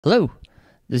Hello,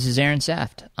 this is Aaron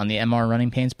Saft on the MR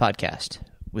Runningpains podcast.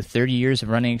 With 30 years of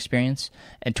running experience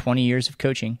and 20 years of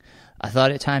coaching, I thought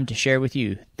it time to share with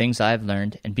you things I've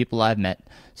learned and people I've met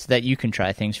so that you can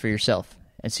try things for yourself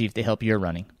and see if they help your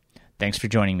running. Thanks for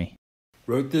joining me.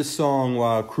 Wrote this song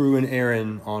while crewing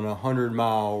Aaron on a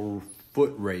 100-mile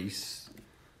foot race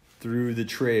through the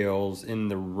trails in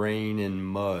the rain and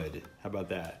mud. How about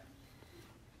that?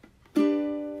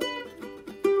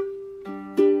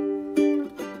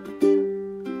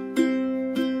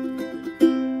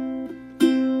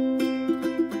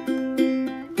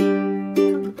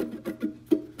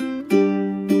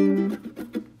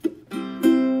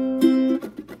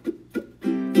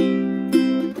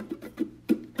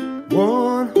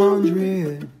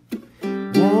 100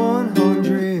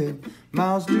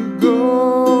 miles to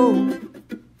go.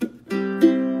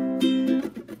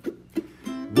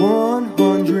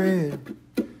 100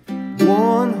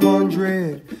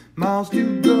 miles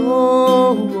to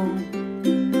go.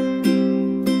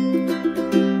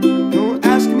 Don't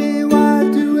ask me why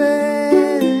I do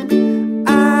it,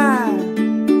 I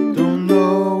don't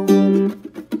know.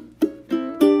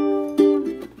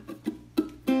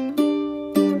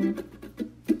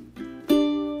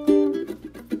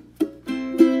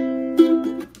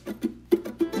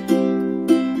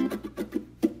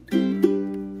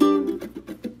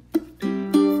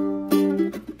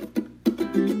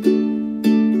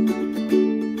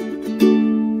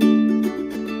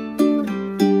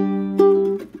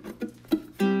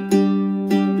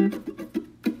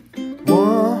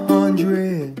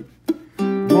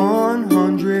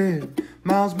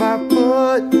 Miles by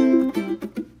foot.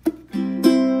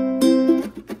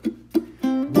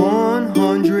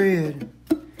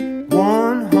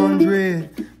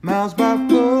 100 miles by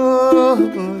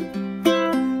foot.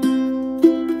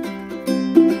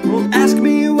 Don't ask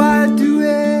me why I do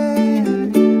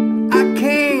it, I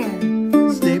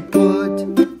can't stay put.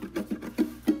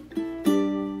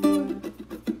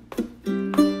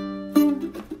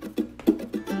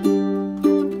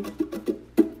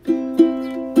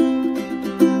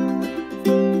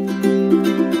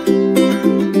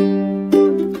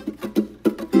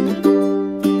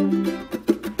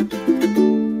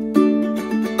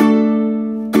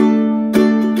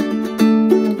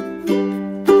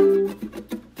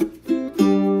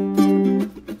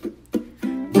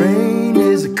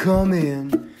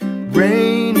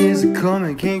 Rain is a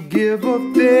coming, can't give a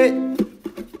fit.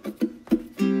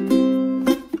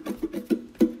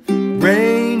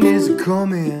 Rain is a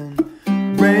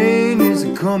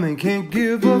coming, can't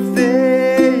give a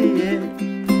fit.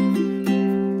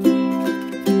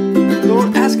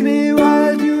 Don't ask me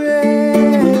why I do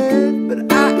it,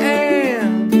 but I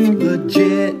am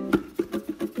legit.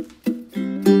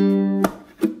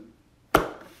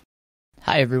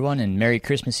 Hi everyone, and Merry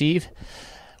Christmas Eve.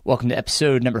 Welcome to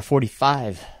episode number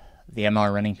 45 of the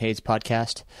MR Runningpains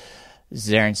podcast. This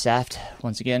is Aaron Saft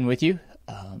once again with you.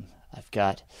 I've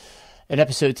got an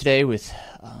episode today with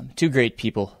two great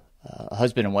people, a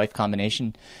husband and wife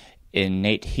combination in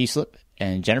Nate Heaslip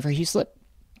and Jennifer Heaslip.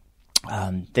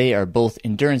 They are both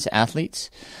endurance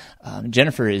athletes.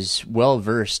 Jennifer is well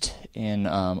versed in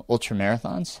ultra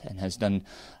marathons and has done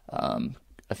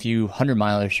a few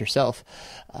 100-milers herself,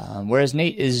 whereas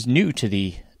Nate is new to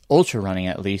the ultra running,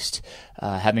 at least,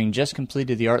 having just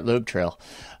completed the Art Loeb Trail.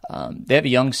 They have a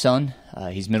young son.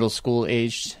 He's middle school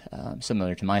aged,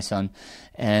 similar to my son.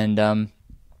 And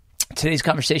today's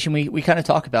conversation, we kind of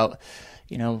talk about,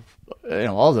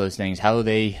 all those things, how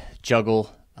they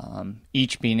juggle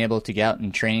each being able to get out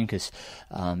and train, because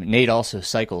Nate also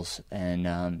cycles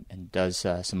and does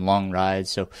some long rides.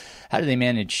 So how do they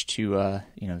manage to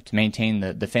maintain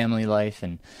the family life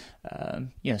and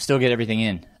still get everything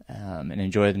in? And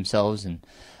enjoy themselves and,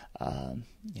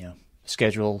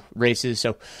 schedule races.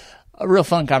 So a real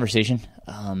fun conversation.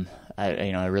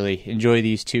 I really enjoy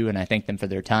these two, and I thank them for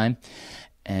their time.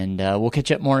 And we'll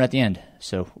catch up more at the end.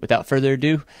 So without further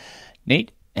ado,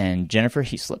 Nate and Jennifer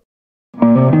Heaslip.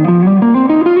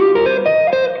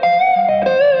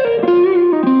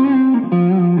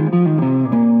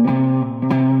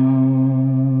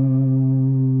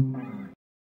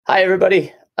 Hi,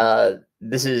 everybody.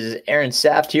 This is Aaron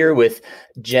Saft here with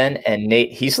Jen and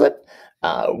Nate Heaslip.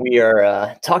 We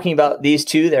are talking about these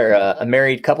two. They're a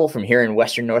married couple from here in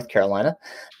Western North Carolina.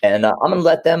 And I'm going to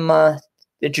let them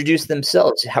introduce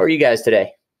themselves. How are you guys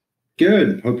today?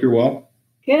 Good. Hope you're well.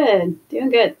 Good. Doing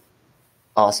good.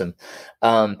 Awesome.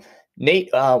 Nate,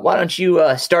 why don't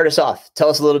you start us off? Tell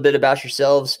us a little bit about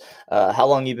yourselves, how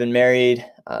long you've been married,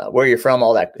 where you're from,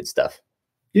 all that good stuff.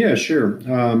 Yeah, sure.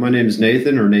 My name is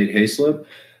Nathan, or Nate Heaslip.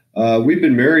 We've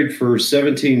been married for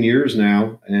 17 years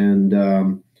now,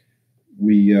 and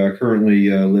We currently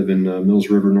live in Mills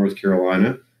River, North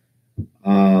Carolina.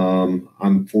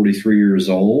 I'm 43 years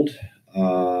old,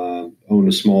 own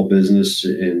a small business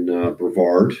in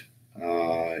Brevard,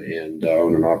 and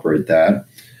own and operate that.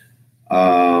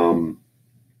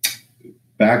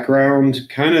 Background,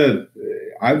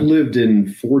 I've lived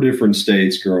in 4 different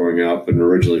states growing up, and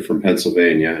originally from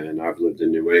Pennsylvania, and I've lived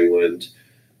in New England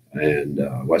and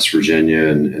West Virginia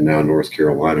and now North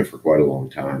Carolina for quite a long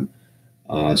time.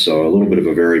 So a little bit of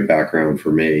a varied background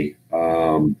for me.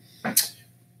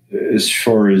 As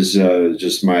far as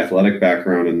just my athletic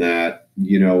background in that,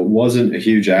 wasn't a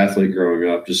huge athlete growing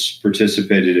up, just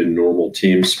participated in normal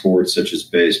team sports such as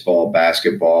baseball,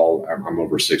 basketball. I'm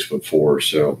over 6'4",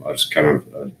 so I was kind of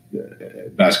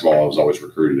basketball I was always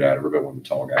recruited at. Everybody wanted a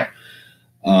tall guy.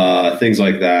 Things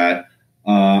like that.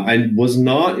 I was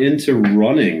not into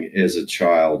running as a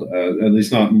child, at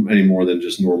least not any more than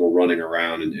just normal running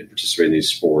around and participating in these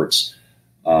sports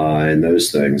and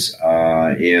those things.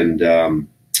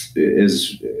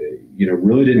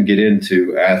 Really didn't get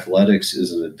into athletics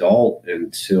as an adult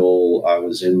until I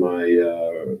was in my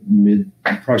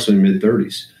approximately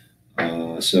mid-30s.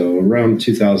 So around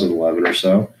 2011 or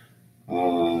so.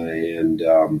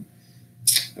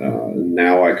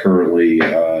 Now I currently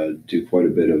do quite a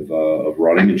bit of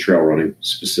running and trail running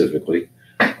specifically,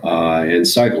 and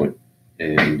cycling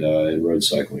and road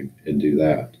cycling, and do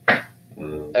that.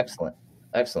 Excellent.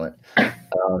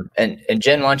 And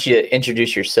Jen, why don't you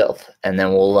introduce yourself, and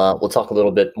then we'll talk a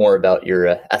little bit more about your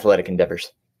athletic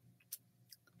endeavors.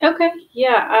 Okay.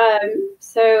 Yeah.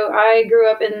 So I grew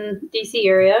up in DC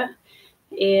area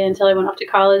until I went off to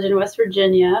college in West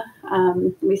Virginia.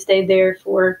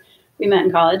 We met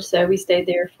in college, so we stayed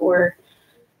there for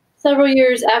several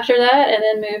years after that, and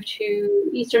then moved to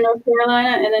Eastern North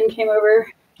Carolina, and then came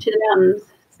over to the mountains.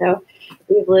 So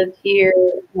we've lived here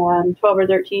 12 or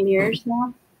 13 years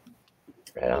now.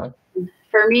 Right on.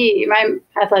 For me, my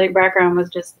athletic background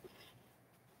was just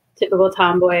typical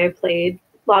tomboy. I played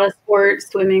a lot of sports,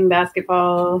 swimming,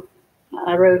 basketball,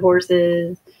 rode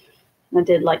horses. I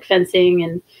did like fencing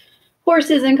and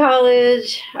horses in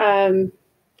college, and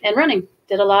running.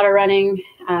 Did a lot of running.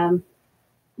 One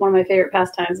of my favorite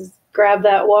pastimes is grab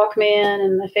that Walkman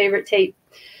and my favorite tape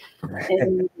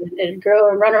and go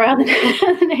and run around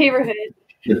the neighborhood.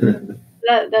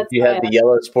 That's you have the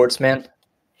yellow Sportsman?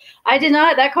 I did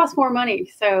not. That cost more money.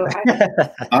 So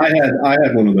I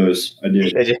had one of those. I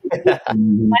did.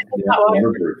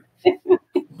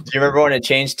 Do you remember when it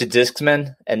changed to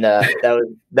Discman? And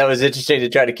that was interesting to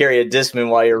try to carry a Discman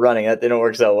while you're running. That didn't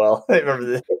work so well. I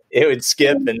remember it would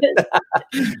skip, and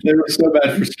they were so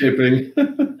bad for skipping.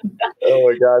 Oh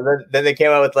my god! Then they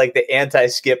came out with like the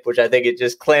anti-skip, which I think it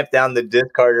just clamped down the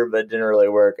disc harder, but it didn't really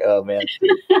work. Oh man!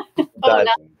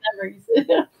 Memories.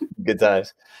 Good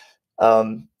times.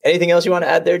 Anything else you want to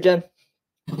add there, Jen?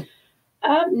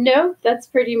 No, that's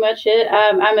pretty much it.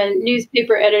 I'm a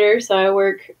newspaper editor, so I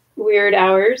work weird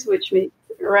hours, which makes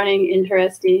running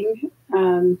interesting.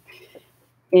 And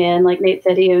like Nate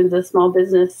said, he owns a small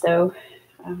business, so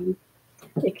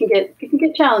it can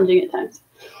get challenging at times.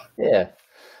 Yeah,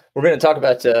 we're going to talk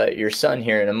about your son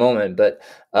here in a moment, but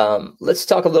let's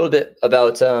talk a little bit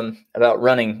about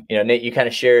running. Nate, you kind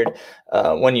of shared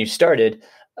when you started.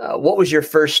 What was your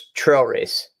first trail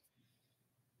race?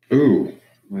 Ooh,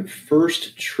 my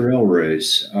first trail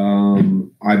race.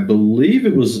 I believe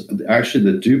it was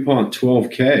actually the DuPont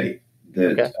 12K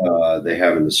that they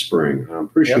have in the spring. I'm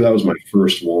pretty sure that was my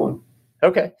first one.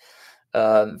 Okay.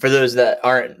 For those that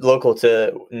aren't local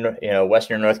to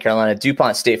Western North Carolina,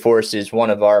 DuPont State Forest is one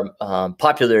of our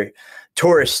popular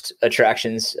tourist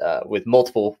attractions with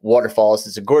multiple waterfalls.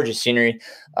 It's a gorgeous scenery.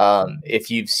 If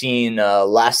you've seen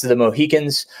Last of the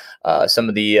Mohicans, some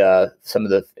of the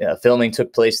filming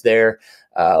took place there.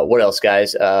 What else,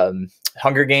 guys?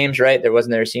 Hunger Games, right?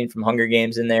 Wasn't there a scene from Hunger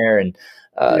Games in there? And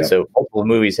so multiple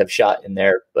movies have shot in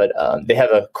there. But they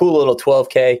have a cool little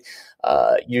 12K,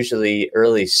 usually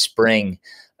early spring.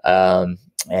 And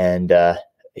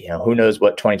who knows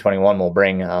what 2021 will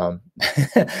bring. But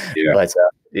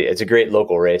it's a great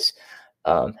local race.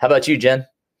 How about you, Jen?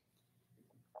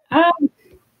 I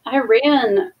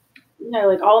ran,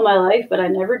 like all my life, but I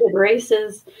never did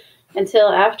races until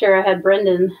after I had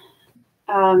Brendan.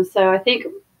 So I think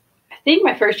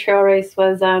my first trail race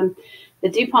was the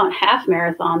DuPont Half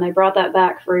Marathon. They brought that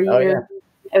back for a year. Yeah.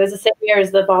 It was the same year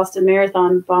as the Boston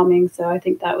Marathon bombing, so I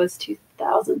think that was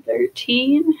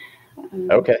 2013.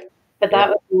 Okay. But that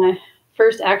was my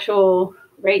first actual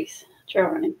race, trail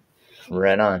running.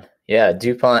 Right on. Yeah,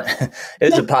 DuPont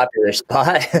is a popular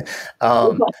spot.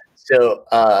 So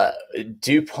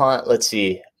DuPont, let's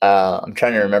see. I'm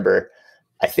trying to remember.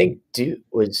 I think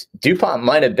DuPont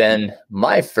might have been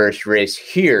my first race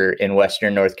here in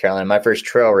Western North Carolina, my first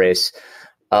trail race.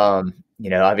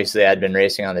 Obviously I'd been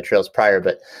racing on the trails prior,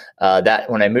 but that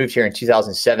when I moved here in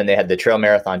 2007, they had the Trail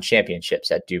Marathon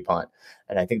Championships at DuPont.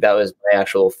 And I think that was my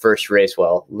actual first race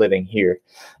while living here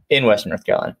in Western North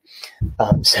Carolina.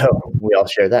 So we all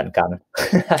share that in common.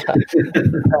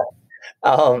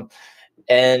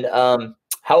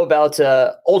 How about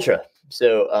ultra?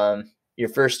 So your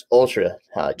first ultra.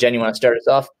 Jen, you want to start us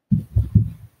off?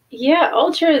 Yeah,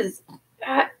 ultras.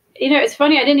 It's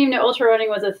funny. I didn't even know ultra running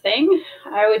was a thing.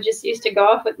 I would just used to go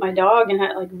off with my dog and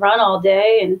run all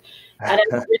day. And I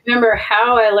don't remember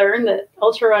how I learned that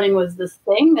ultra running was this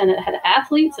thing and it had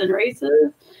athletes and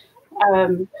races.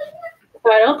 So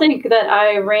I don't think that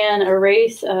I ran a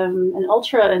race, an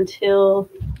ultra, until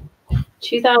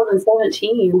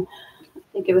 2017. I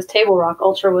think it was Table Rock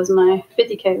Ultra was my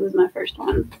 50K was my first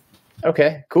one.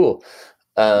 Okay, cool.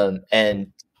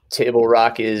 And Table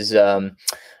Rock is over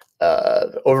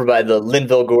by the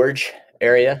Linville Gorge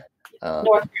area.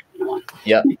 North Carolina.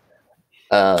 Yep.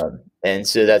 And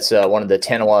so that's one of the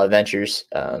Tanawha Adventures.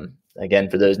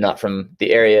 Again, for those not from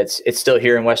the area, it's still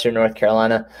here in Western North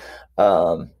Carolina.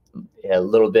 A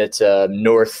little bit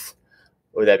north.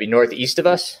 Would that be northeast of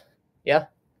us? Yeah.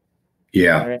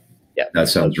 Yeah. Right. Yeah. That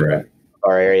sounds right.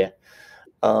 Our area.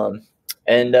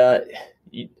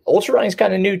 Ultra running is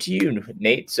kind of new to you,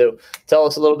 Nate. So tell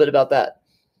us a little bit about that.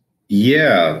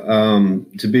 Yeah.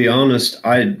 To be honest,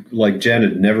 I, like Jen,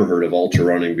 had never heard of ultra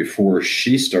running before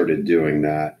she started doing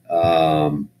that.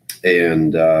 I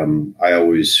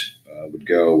always would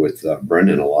go with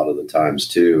Brendan a lot of the times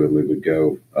too. And we would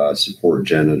go support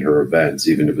Jen at her events,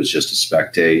 even if it was just to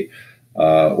spectate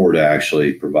or to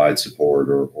actually provide support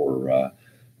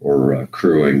or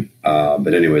crewing.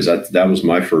 But anyways, that was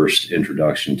my first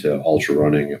introduction to ultra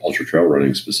trail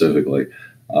running specifically.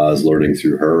 I was learning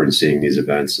through her and seeing these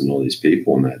events and all these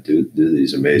people and that do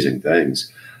these amazing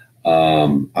things.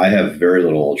 I have very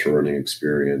little ultra running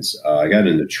experience. I got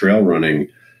into trail running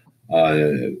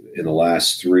in the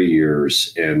last 3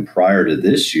 years, and prior to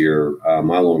this year,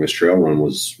 my longest trail run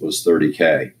was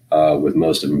 30K, with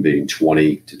most of them being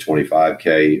 20 to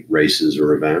 25K races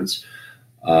or events.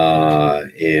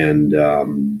 Then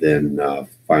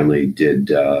finally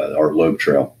did Art Loeb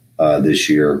Trail this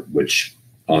year, which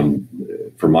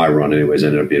for my run anyways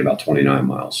ended up being about 29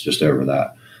 miles, just over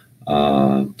that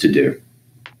to do.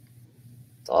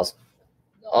 That's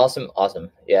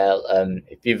awesome. Yeah.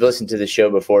 If you've listened to the show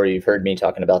before, you've heard me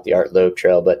talking about the Art Loeb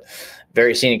Trail, but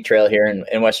very scenic trail here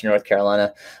in Western North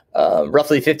Carolina,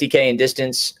 roughly 50K in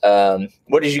distance.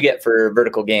 What did you get for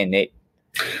vertical gain, Nate?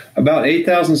 About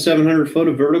 8,700 foot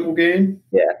of vertical gain.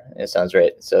 Yeah, it sounds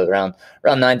right. So around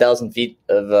 9,000 feet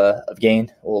of gain.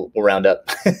 We'll round up.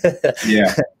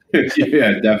 Yeah,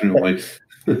 yeah, definitely.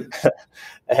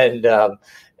 And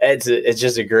it's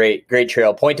just a great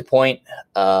trail, point to point.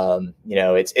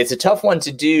 It's a tough one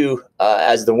to do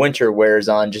as the winter wears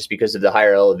on, just because of the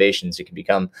higher elevations. It can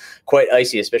become quite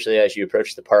icy, especially as you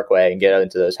approach the parkway and get out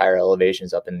into those higher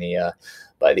elevations up in the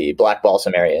by the Black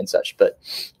Balsam area and such. But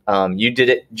you did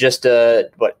it just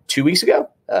 2 weeks ago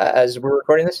as we're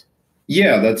recording this?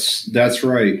 Yeah, that's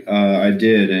right. I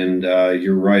did, and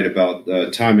you're right about the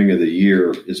timing of the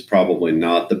year is probably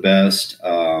not the best.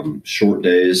 Short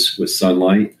days with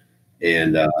sunlight,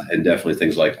 and definitely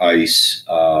things like ice.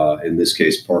 In this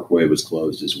case, Parkway was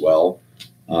closed as well.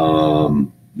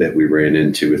 That we ran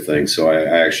into with things. So I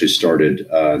actually started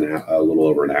a little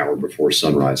over an hour before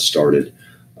sunrise started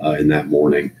in that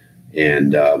morning,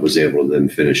 and was able to then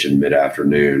finish in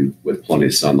mid-afternoon with plenty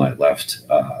of sunlight left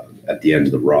at the end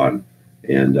of the run.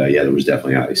 And there was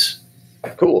definitely ice.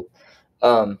 Cool.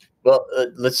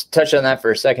 Let's touch on that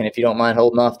for a second, if you don't mind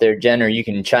holding off there, Jen, or you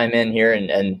can chime in here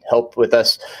and help with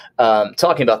us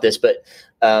talking about this. But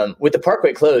with the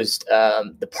Parkway closed,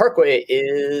 the Parkway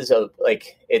is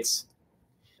it's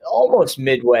almost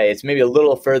midway. It's maybe a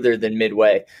little further than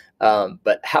midway.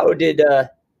 But how did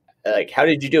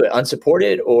you do it?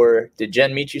 Unsupported, or did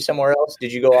Jen meet you somewhere else?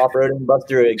 Did you go off-roading, bust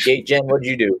through a gate, Jen? What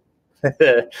did you do?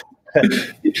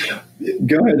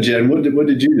 Go ahead, Jen. What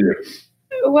did you do?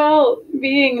 Well,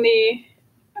 being the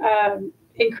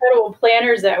incredible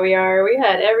planners that we are, we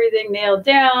had everything nailed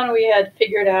down. We had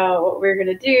figured out what we were going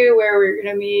to do, where we were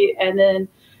going to meet, and then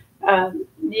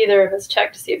neither of us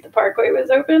checked to see if the Parkway was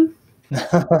open.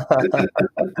 That's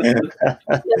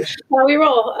how we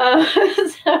roll.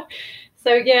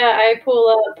 So yeah, I pull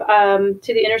up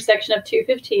to the intersection of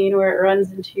 215 where it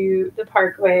runs into the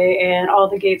parkway, and all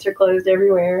the gates are closed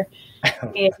everywhere.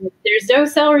 And there's no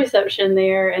cell reception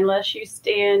there unless you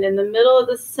stand in the middle of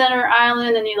the center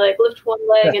island and you like lift one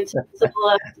leg and to the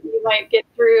left, you might get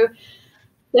through.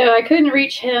 So I couldn't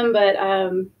reach him, but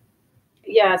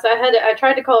yeah, so I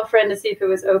tried to call a friend to see if it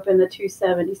was open the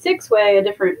 276 way, a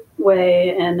different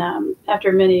way, and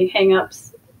after many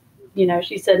hang-ups,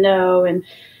 she said no. And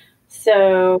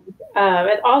so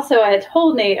and also I had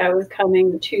told Nate I was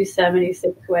coming the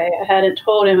 276 way. I hadn't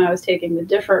told him I was taking the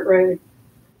different road.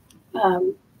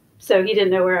 So he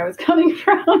didn't know where I was coming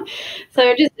from.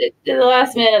 So just at the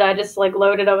last minute, I just like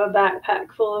loaded up a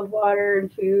backpack full of water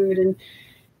and food and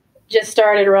just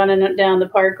started running down the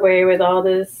parkway with all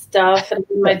this stuff and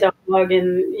my dog,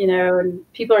 and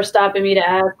and people are stopping me to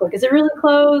ask, like, is it really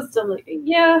closed? I'm like,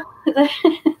 yeah, the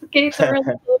gates are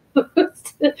really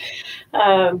closed.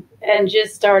 And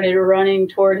just started running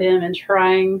toward him and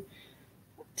trying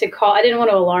to call. I didn't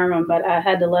want to alarm him, but I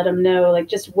had to let him know, like,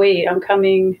 just wait, I'm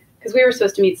coming, because we were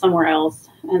supposed to meet somewhere else.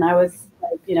 And I was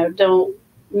like, don't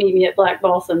meet me at Black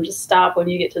Balsam, just stop when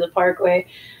you get to the parkway.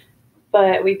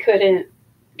 But we couldn't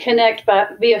connect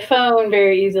via phone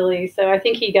very easily. So I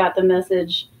think he got the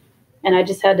message, and I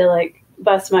just had to like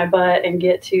bust my butt and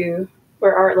get to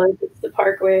where Artlow gets the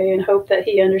parkway and hope that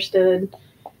he understood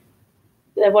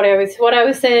that what I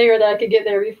was saying, or that I could get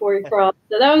there before he crossed.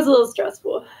 So that was a little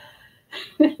stressful.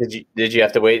 Did you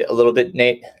have to wait a little bit,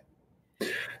 Nate?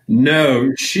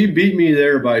 No, she beat me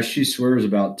there by, she swears,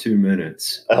 about 2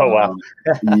 minutes. Oh, wow.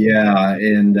 Yeah.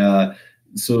 And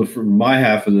so for my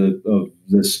half of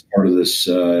this part of this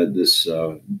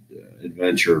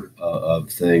adventure of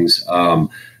things, our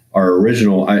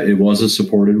original, it was a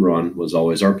supported run, was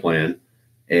always our plan.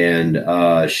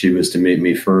 And she was to meet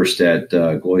me first at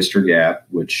Cloister Gap,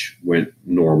 which went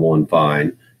normal and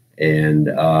fine. And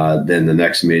then the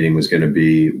next meeting was going to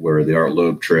be where the Art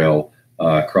Loeb Trail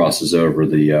crosses over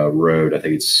the road. I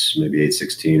think it's maybe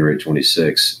 816 or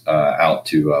 826 out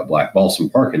to Black Balsam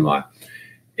parking lot.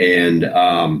 And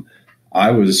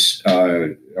I was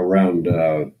around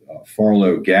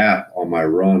Farlow Gap on my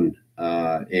run,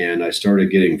 and I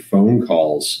started getting phone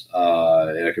calls,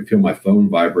 and I could feel my phone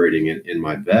vibrating in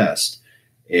my vest.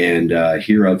 And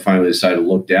here I finally decided to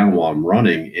look down while I'm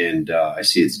running, and I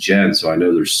see it's Jen, so I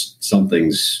know there's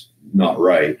something's not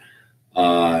right.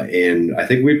 And I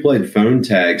think we played phone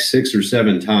tag 6 or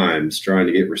 7 times trying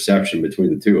to get reception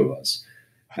between the two of us.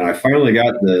 And I finally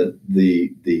got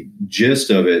the gist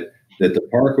of it, that the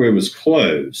parkway was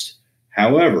closed.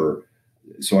 However,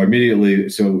 so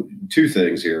 2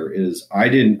 things here is I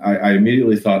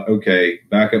immediately thought, okay,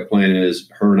 backup plan is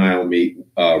her and I will meet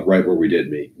right where we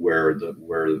did meet, where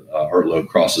Art Loeb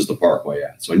crosses the parkway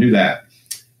at. So I knew that,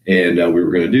 and we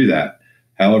were going to do that.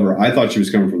 However, I thought she was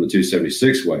coming from the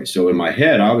 276 way. So in my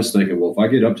head, I was thinking, well, if I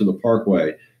get up to the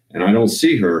parkway and I don't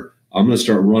see her, I'm going to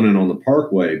start running on the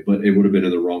parkway, but it would have been in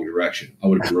the wrong direction. I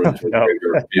would have run into a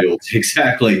graveyard field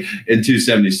exactly in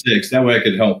 276. That way I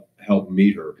could help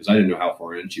meet her, because I didn't know how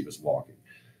far in she was walking.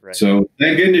 Right. So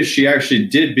thank goodness she actually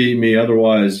did beat me.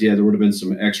 Otherwise, yeah, there would have been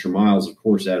some extra miles, of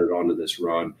course, added onto this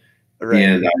run. Right.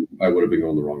 And I would have been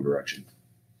going the wrong direction.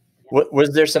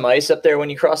 Was there some ice up there when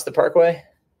you crossed the parkway?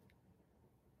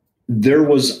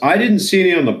 I didn't see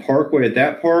any on the parkway at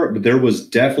that part, but there was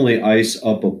definitely ice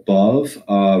up above,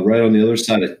 right on the other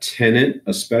side of Tennant,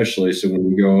 especially. So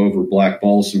when you go over Black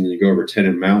Balsam and you go over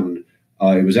Tennant Mountain,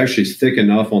 it was actually thick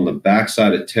enough on the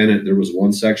backside of Tennant. There was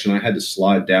one section I had to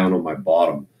slide down on my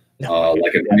bottom,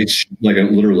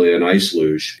 literally an ice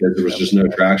luge, because there was just no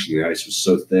traction. The ice was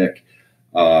so thick.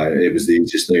 It was the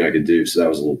easiest thing I could do. So that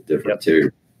was a little different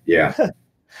too. Yeah.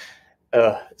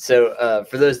 So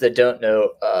for those that don't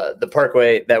know, the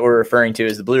parkway that we're referring to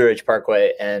is the Blue Ridge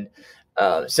Parkway. And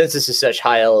since this is such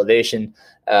high elevation,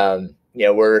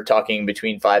 we're talking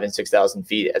between 5,000 and 6,000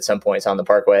 feet at some points on the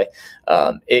parkway.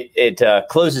 It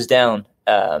closes down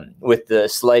with the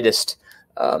slightest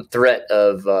threat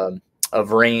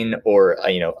of rain or,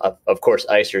 of course,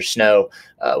 ice or snow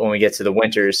when we get to the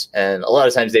winters. And a lot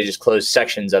of times they just close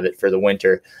sections of it for the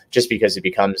winter just because it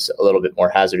becomes a little bit more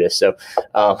hazardous. So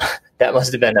that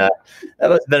must have been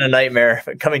a nightmare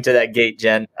coming to that gate,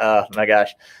 Jen. Oh, my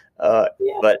gosh.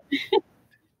 But,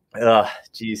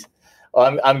 geez.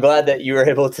 Well, I'm glad that you were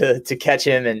able to catch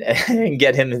him and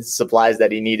get him his supplies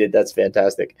that he needed. That's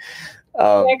fantastic.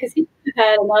 Because he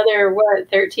had another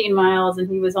 13 miles and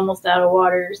he was almost out of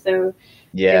water. So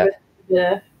yeah,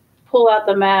 to pull out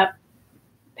the map,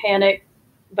 panic,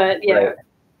 but right.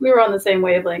 We were on the same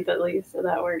wavelength at least, so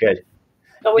that worked. Good.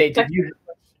 But Nate,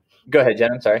 go ahead,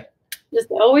 Jen. I'm sorry. Just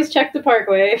always check the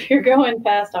parkway if you're going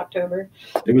past October.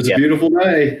 It was a beautiful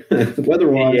day,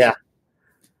 weather-wise. Yeah.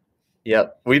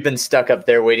 Yep. We've been stuck up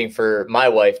there waiting for my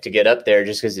wife to get up there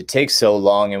just because it takes so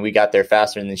long, and we got there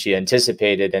faster than she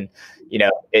anticipated. And,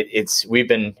 we've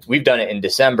done it in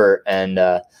December, and,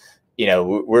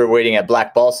 we're waiting at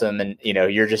Black Balsam, and,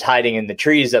 you're just hiding in the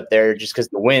trees up there just because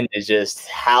the wind is just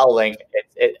howling.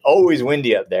 It's always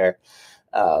windy up there.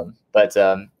 But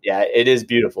it is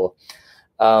beautiful.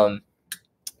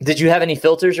 Did you have any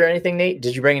filters or anything, Nate?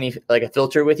 Did you bring any, like, a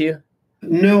filter with you?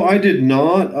 No, I did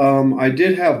not. I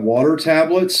did have water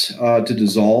tablets to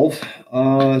dissolve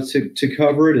to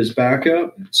cover it as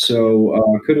backup. So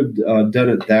I could have done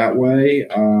it that way.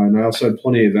 And I also had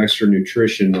plenty of extra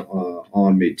nutrition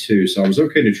on me too. So I was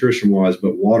okay nutrition-wise,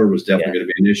 but water was definitely going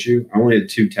to be an issue. I only had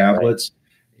 2 tablets,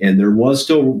 and there was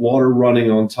still water running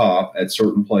on top at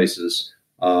certain places.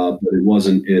 But it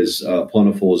wasn't as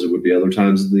plentiful as it would be other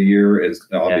times of the year. And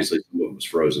obviously some of it was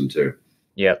frozen too.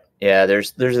 Yep. Yeah.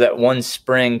 There's that one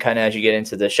spring kind of as you get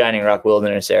into the Shining Rock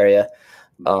Wilderness area.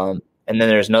 And then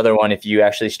there's another one if you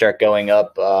actually start going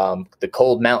up the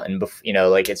Cold Mountain,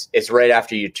 it's right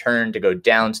after you turn to go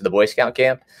down to the Boy Scout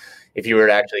camp. If you were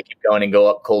to actually keep going and go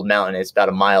up Cold Mountain, it's about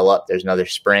a mile up. There's another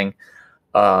spring.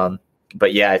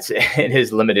 But yeah, it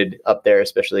is limited up there,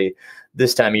 especially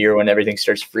this time of year when everything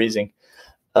starts freezing.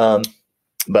 But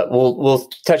we'll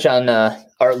touch on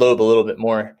Art Loeb a little bit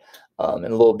more in a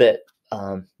little bit.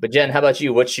 But Jen, how about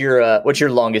you? What's your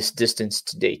longest distance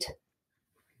to date?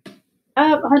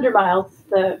 100 miles.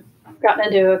 So I've gotten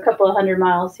into a couple of 100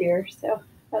 miles here, so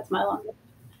that's my longest.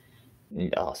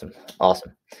 Awesome.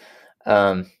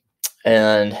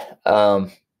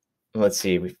 Let's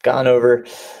see. We've gone over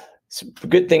some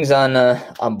good things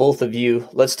on both of you.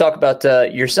 Let's talk about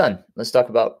your son. Let's talk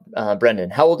about Brendan.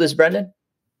 How old is Brendan?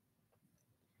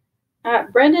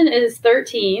 Brendan is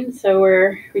 13, so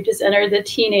we just entered the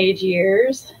teenage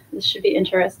years. This should be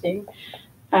interesting.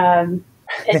 And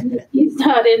he's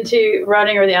not into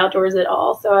running or the outdoors at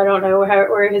all, so I don't know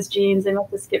where his genes, they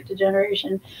must have skipped a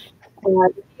generation.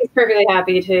 He's perfectly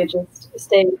happy to just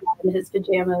stay in his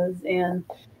pajamas and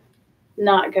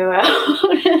not go out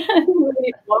and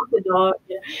walk the dog.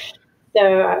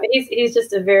 So he's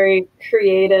just a very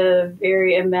creative,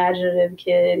 very imaginative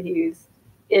kid. He's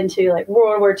into like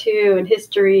World War II and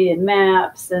history and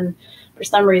maps, and for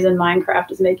some reason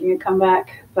Minecraft is making a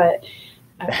comeback, but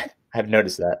I've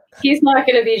noticed that he's not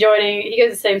going to be joining. He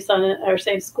goes to the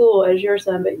same school as your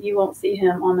son, but you won't see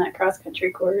him on that cross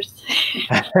country course.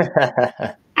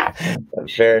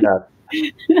 Fair enough.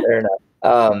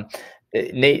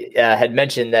 Nate had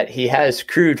mentioned that he has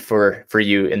crewed for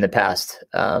you in the past.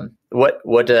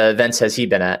 What events has he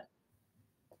been at?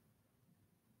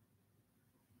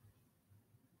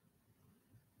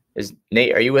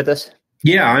 Nate, are you with us?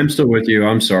 Yeah, I'm still with you.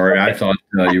 I'm sorry. I thought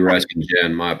you were asking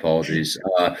Jen. My apologies.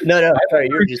 No. Sorry,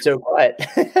 you were just so quiet.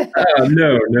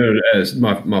 No, it's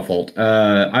my fault.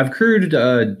 I've crewed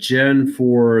Jen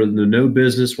for the No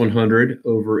Business 100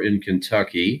 over in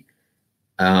Kentucky.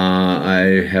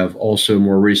 I have also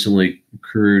more recently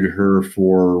crewed her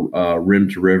for Rim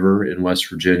to River in West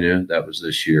Virginia. That was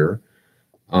this year.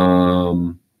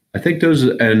 I think those,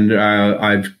 and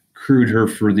I've crewed her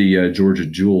for the Georgia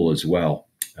Jewel as well.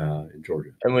 In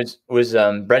Georgia. And was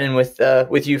Brendan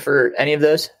with you for any of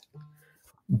those?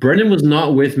 Brendan was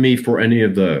not with me for any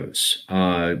of those.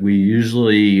 We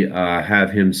usually have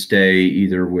him stay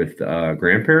either with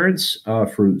grandparents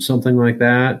for something like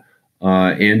that,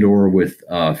 and or with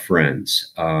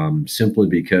friends, simply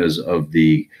because of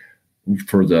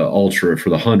for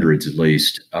the hundreds at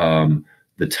least,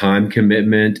 the time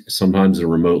commitment, sometimes the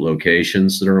remote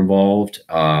locations that are involved,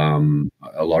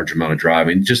 a large amount of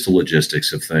driving, just the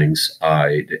logistics of things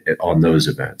on those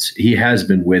events. He has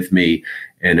been with me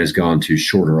and has gone to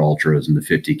shorter ultras in the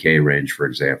 50K range, for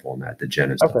example, and that Jen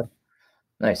has done.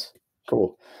 Nice.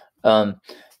 Cool.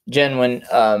 Jen,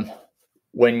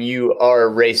 when you are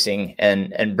racing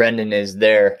and Brendan is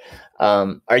there,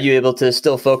 are you able to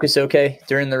still focus okay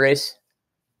during the race?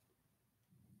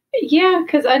 Yeah,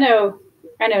 because I know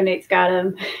Nate's got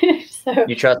him. So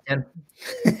you trust him?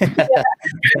 Yeah.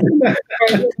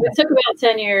 It took about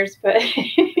 10 years, but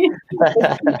he's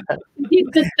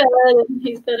just done and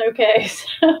he's been okay.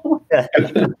 So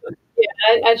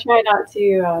I try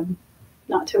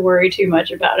not to worry too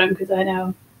much about him because I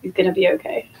know he's going to be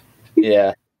okay.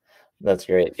 Yeah, that's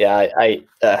great. Yeah, I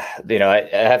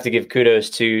have to give kudos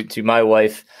to my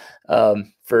wife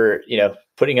for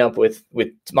putting up with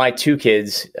my 2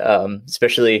 kids,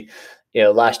 especially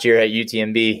last year at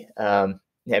UTMB.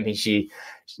 I mean, she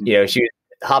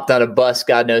hopped on a bus,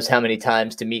 God knows how many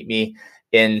times, to meet me.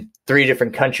 in 3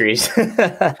 different countries.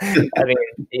 I mean,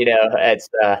 it's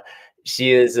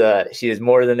she is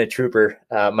more than a trooper.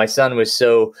 My son was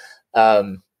so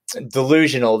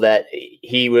delusional that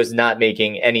he was not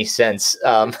making any sense.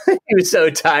 He was so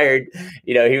tired,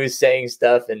 he was saying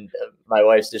stuff, and my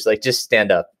wife's just like, just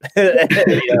stand up. He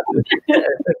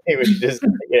was just,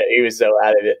 he was so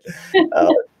out of it.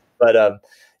 But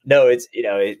no, it's,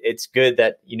 it's good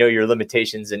that your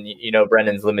limitations and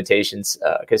Brendan's limitations,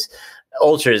 because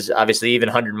ultras, obviously, even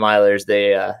 100-milers,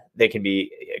 they can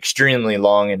be extremely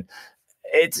long, and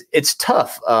it's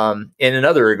tough in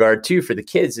another regard too for the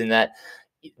kids, in that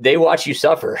they watch you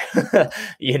suffer.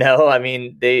 I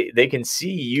mean, they can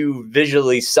see you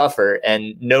visually suffer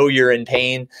and know you're in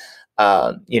pain.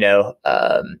 I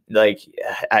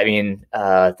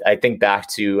think back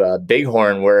to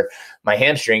Bighorn, where my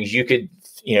hamstrings, you could,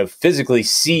 physically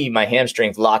see my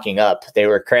hamstrings locking up. They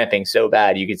were cramping so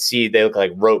bad. You could see they look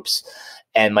like ropes.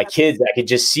 And my kids, I could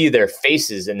just see their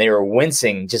faces, and they were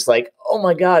wincing, just like, oh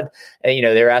my God. And,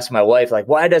 they were asking my wife, like,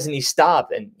 why doesn't he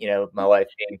stop? And, my wife,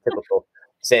 being typical,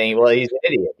 saying, well, he's an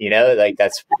idiot, like,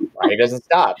 that's why he doesn't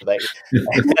stop. Like,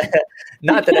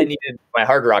 not that I needed my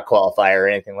Hard Rock qualifier or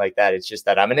anything like that. It's just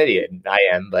that I'm an idiot, and I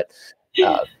am.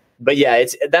 But yeah,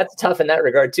 that's tough in that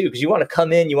regard too, because you want to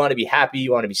come in, you want to be happy,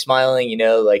 you want to be smiling,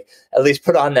 like, at least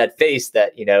put on that face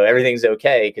that, everything's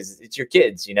okay, because it's your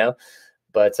kids,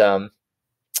 But the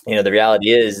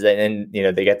reality is that, and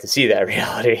they get to see that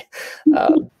reality.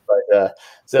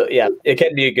 So yeah, it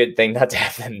can be a good thing not to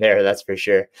have them there. That's for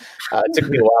sure. It took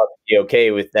me a while to be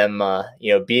okay with them,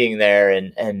 being there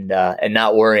and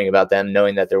not worrying about them,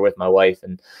 knowing that they're with my wife,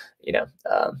 and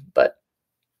but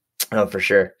for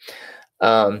sure.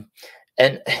 And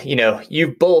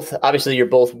you've both, obviously, you're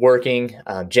both working.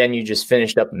 Jen, you just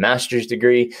finished up a master's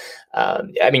degree.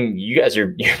 I mean, you guys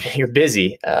you're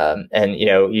busy, and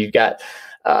you've got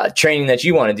training that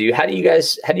you want to do. How do you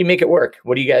make it work?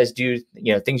 What do you guys do?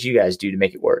 Things you guys do to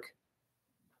make it work.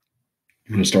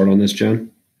 You want to start on this,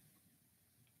 Jen?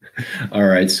 All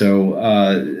right.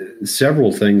 So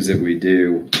several things that we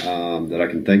do that I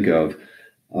can think of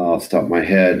off the top of my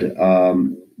head.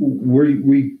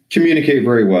 We communicate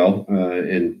very well,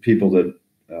 and people that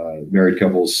married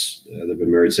couples that have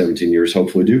been married 17 years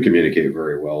hopefully do communicate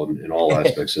very well in all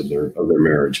aspects of their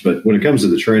marriage. But when it comes to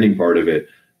the training part of it,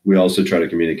 we also try to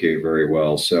communicate very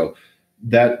well. So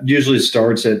that usually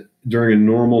starts during a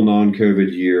normal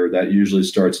non-COVID year. That usually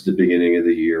starts at the beginning of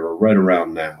the year, or right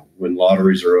around now, when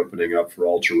lotteries are opening up for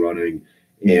ultra running,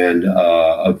 and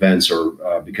events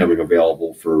are becoming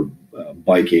available for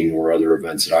biking or other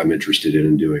events that I'm interested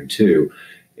in doing too.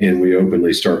 And we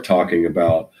openly start talking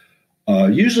about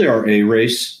usually our A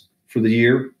race for the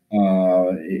year,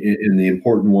 and the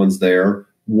important ones there,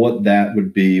 what that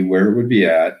would be, where it would be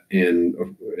at, and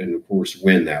of course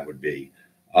when that would be.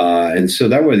 And so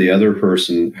that way the other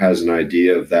person has an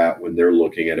idea of that when they're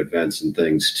looking at events and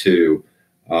things too,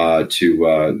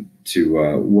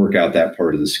 to work out that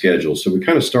part of the schedule. So we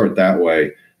kind of start that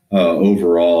way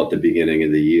overall at the beginning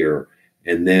of the year.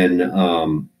 And then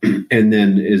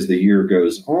as the year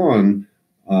goes on,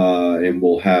 and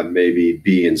we'll have maybe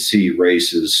B and C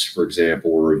races, for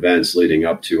example, or events leading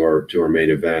up to our main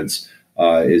events.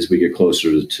 As we get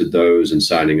closer to those and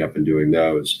signing up and doing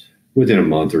those within a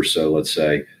month or so, let's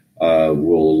say,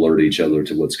 we'll alert each other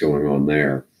to what's going on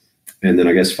there. And then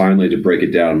I guess finally, to break it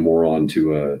down more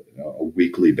onto a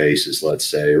weekly basis, let's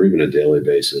say, or even a daily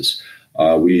basis,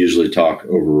 we usually talk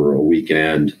over a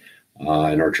weekend,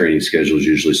 and our training schedules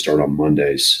usually start on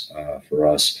Mondays for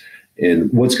us.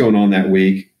 And what's going on that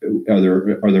week? Are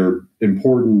there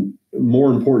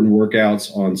more important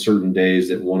workouts on certain days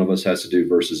that one of us has to do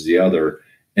versus the other?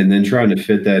 And then trying to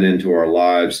fit that into our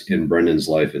lives, in Brendan's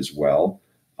life as well,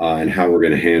 and how we're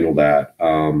going to handle that.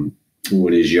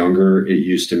 When he's younger, it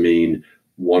used to mean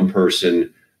one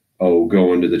person,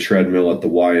 going to the treadmill at the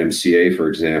YMCA, for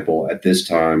example, at this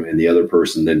time, and the other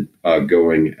person then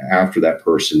going after that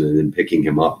person and then picking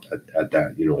him up at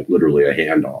that, like literally a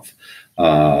handoff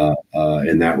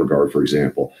in that regard, for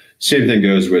example. Same thing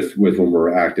goes with when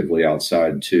we're actively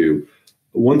outside too.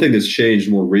 One thing that's changed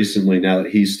more recently, now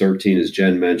that he's 13, as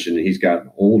Jen mentioned, and he's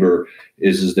gotten older,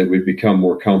 is that we've become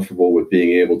more comfortable with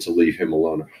being able to leave him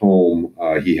alone at home.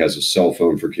 He has a cell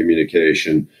phone for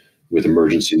communication with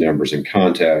emergency numbers and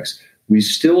contacts. We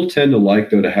still tend to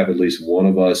like, though, to have at least one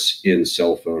of us in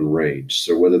cell phone range.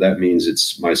 So whether that means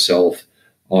it's myself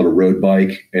on a road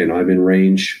bike and I'm in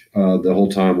range the whole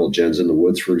time while Jen's in the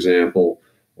woods, for example,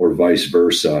 or vice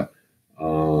versa,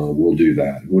 we'll do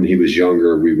that. When he was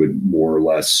younger, we would more or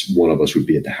less, one of us would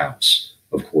be at the house,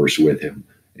 of course, with him,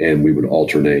 and we would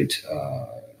alternate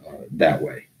that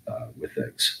way. with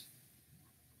things.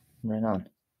 Right on.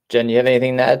 Jen, do you have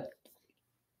anything to add?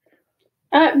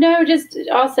 No, just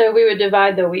also we would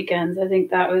divide the weekends. I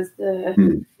think that was we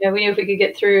knew if we could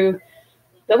get through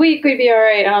the week, we'd be all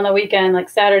right. And on the weekend, like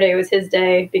Saturday was his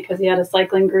day because he had a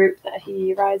cycling group that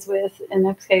he rides with. And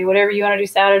okay, whatever you want to do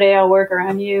Saturday, I'll work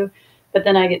around you. But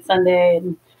then I get Sunday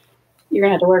and you're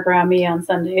going to have to work around me on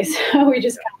Sunday. So we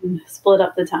just kind of split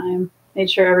up the time, made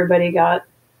sure everybody got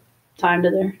time to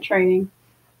their training.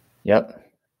 Yep.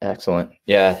 Excellent.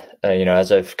 Yeah.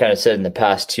 As I've kind of said in the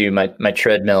past too, my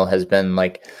treadmill has been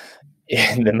like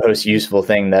the most useful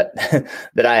thing that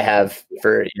I have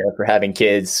for having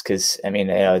kids. Cause I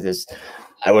mean, I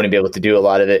wouldn't be able to do a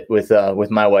lot of it with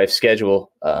my wife's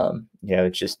schedule.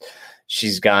 It's just,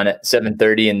 she's gone at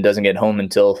 7:30 and doesn't get home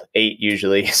until 8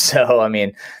 usually. So, I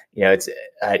mean,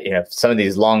 some of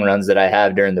these long runs that I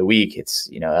have during the week, it's,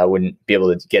 I wouldn't be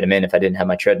able to get them in if I didn't have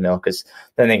my treadmill, because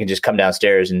then they can just come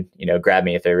downstairs and, grab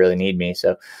me if they really need me.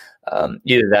 So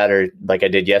either that or like I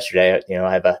did yesterday,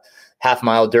 I have a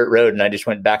half-mile dirt road and I just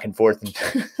went back and forth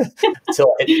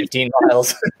until I hit 15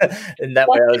 miles. And that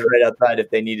way I was right outside if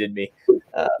they needed me.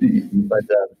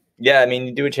 Yeah, I mean,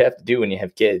 you do what you have to do when you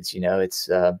have kids, it's,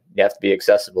 you have to be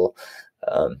accessible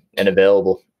and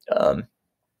available.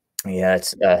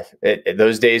 It's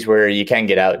those days where you can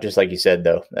get out, just like you said,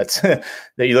 though, that's that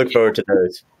you look forward to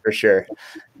those for sure.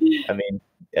 I mean,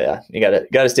 yeah, you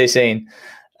gotta stay sane.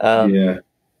 But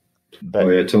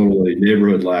yeah, totally.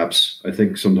 Neighborhood laps. I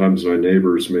think sometimes my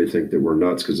neighbors may think that we're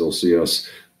nuts because they'll see us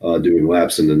doing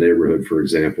laps in the neighborhood, for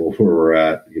example, where we're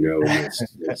at,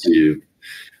 they'll see you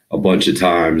a bunch of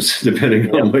times,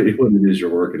 depending on what it is you're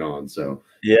working on. So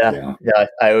yeah.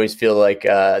 I always feel like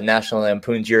National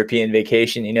Lampoon's European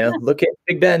Vacation. Look at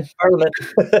Big Ben, Parliament.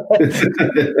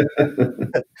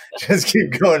 Just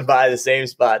keep going by the same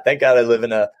spot. Thank God I live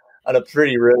on a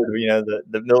pretty road.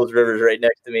 The Mills River is right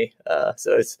next to me,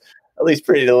 so it's at least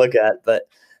pretty to look at. But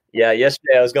yeah,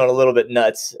 yesterday I was going a little bit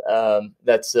nuts.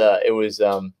 It was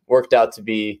worked out to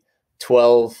be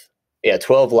 12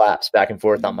 laps back and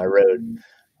forth on my road.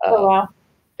 Oh, wow.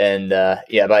 And by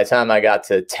the time I got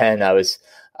to 10, I was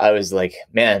like,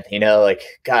 man,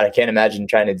 God, I can't imagine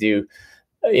trying to do,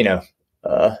 a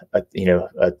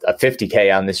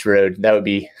 50K on this road. That would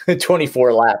be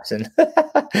 24 laps. And,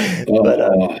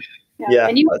 yeah.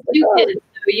 And you have two kids,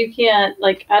 so you can't,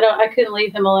 I couldn't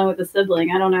leave him alone with a sibling.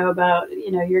 I don't know about,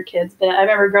 your kids, but I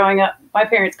remember growing up, my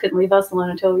parents couldn't leave us alone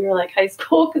until we were like high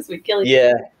school because we'd kill each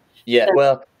other. Yeah.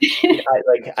 Well,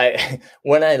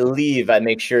 when I leave, I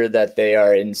make sure that they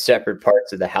are in separate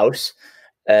parts of the house,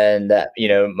 and that,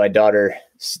 my daughter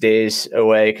stays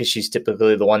away because she's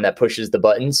typically the one that pushes the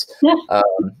buttons. I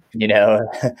mean,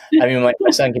 my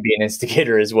son can be an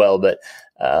instigator as well, but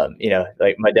my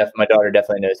daughter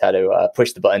definitely knows how to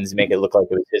push the buttons and make it look like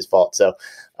it was his fault. So,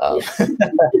 so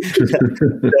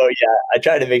yeah, I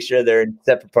try to make sure they're in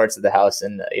separate parts of the house,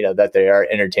 and that they are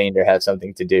entertained or have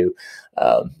something to do.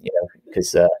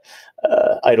 Because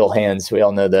idle hands, we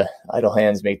all know the idle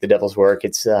hands make the devil's work.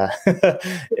 It's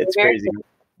it's crazy,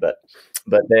 but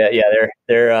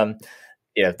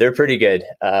they're pretty good.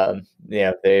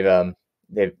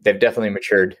 They've definitely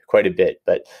matured quite a bit,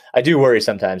 but I do worry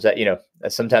sometimes that,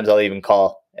 sometimes I'll even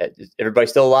call, everybody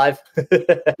still alive?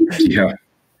 Yeah.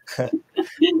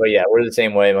 But yeah, we're the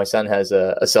same way. My son has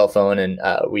a cell phone, and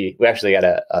we actually got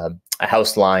a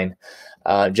house line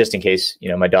just in case,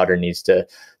 my daughter needs to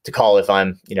call if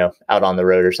I'm, out on the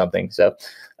road or something. So,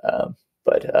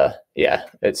 yeah,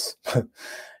 it's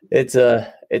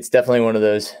definitely one of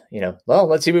those, well,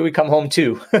 let's see what we come home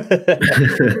to.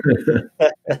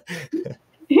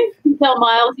 Tell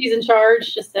Miles he's in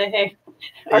charge. Just say, hey.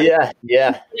 Yeah.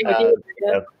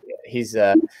 He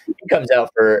comes out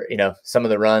for, some of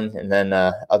the run, and then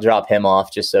I'll drop him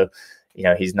off just so,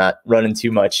 he's not running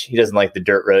too much. He doesn't like the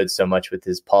dirt roads so much with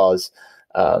his paws.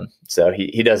 So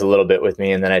he does a little bit with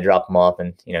me, and then I drop him off,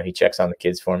 and, he checks on the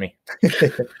kids for me. I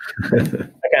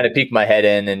kind of peek my head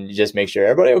in and just make sure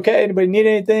everybody okay. Anybody need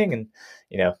anything? And,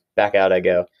 back out I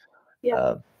go.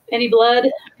 Yeah. Any blood?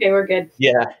 Okay, we're good.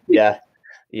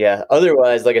 Yeah.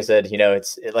 Otherwise, like I said,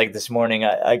 it's like this morning,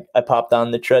 I popped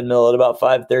on the treadmill at about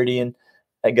 5:30 and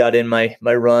I got in my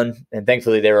run, and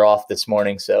thankfully they were off this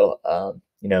morning. So,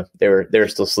 they were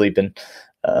still sleeping,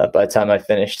 by the time I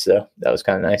finished. So that was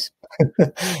kind of nice,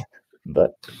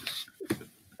 but,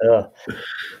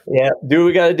 yeah, do what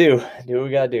we got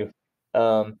to do.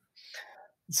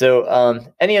 So,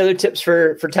 any other tips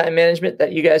for time management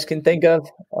that you guys can think of?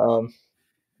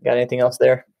 Got anything else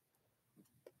there?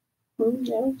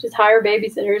 Just hire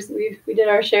babysitters. We did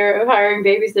our share of hiring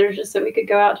babysitters just so we could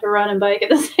go out to run and bike at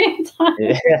the same time.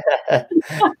 Yeah.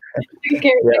 We could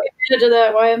take advantage of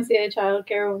that YMCA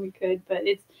childcare when we could, but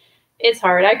it's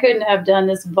hard. I couldn't have done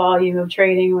this volume of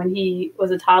training when he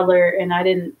was a toddler, and I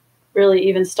didn't really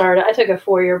even start. I took a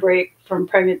 4-year break from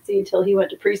pregnancy till he went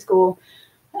to preschool,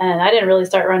 and I didn't really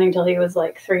start running till he was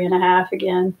like 3.5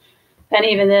 again. And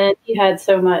even then, he had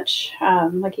so much,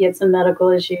 like he had some medical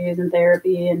issues and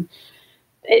therapy, and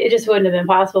it just wouldn't have been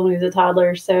possible when he was a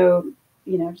toddler. So,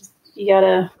 just you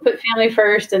gotta put family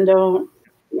first, and don't,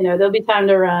 there'll be time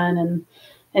to run and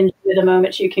enjoy the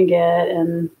moments you can get,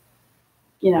 and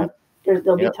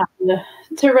there'll be time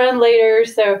to run later.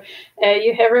 So,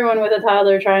 everyone with a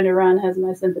toddler trying to run has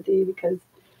my sympathy, because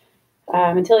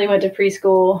until he went to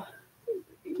preschool,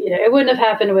 it wouldn't have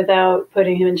happened without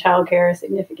putting him in childcare a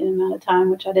significant amount of time,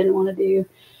 which I didn't want to do.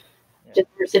 Just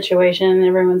for situation,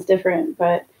 everyone's different,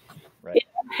 but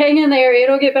hang in there.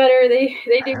 It'll get better. They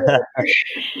do good.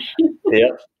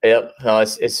 Yep. No,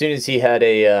 as soon as he had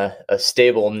a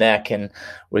stable neck and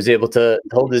was able to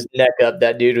hold his neck up,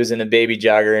 that dude was in a baby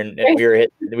jogger, and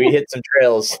we hit some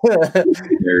trails.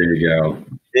 There you go.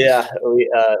 Yeah,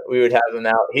 we would have him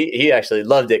out. He actually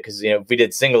loved it, because if we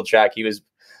did single track, he was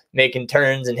making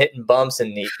turns and hitting bumps,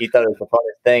 and he thought it was the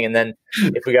funnest thing. And then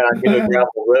if we got onto a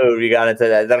gravel road, we got into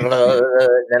that, and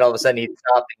then all of a sudden he'd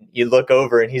stop, and you look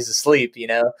over and he's asleep,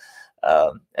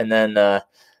 and then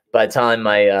by the time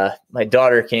my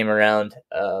daughter came around,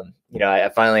 I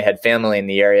finally had family in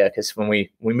the area, because when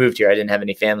we moved here, I didn't have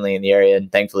any family in the area,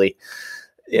 and thankfully,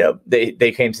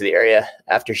 they came to the area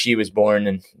after she was born,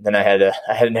 and then I had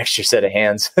an extra set of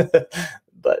hands.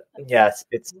 But yeah,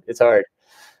 it's hard.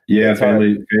 Yeah,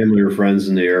 family or friends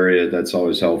in the area, that's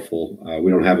always helpful.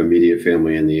 We don't have immediate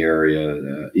family in the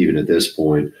area, even at this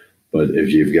point. But if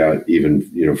you've got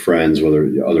even, friends,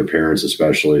 whether other parents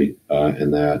especially,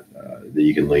 and that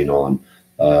you can lean on,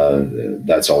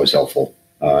 that's always helpful,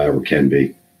 or can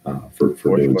be, for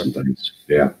doing some things.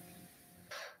 Yeah.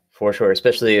 For sure,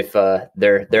 especially if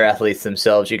they're athletes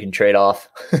themselves, you can trade off.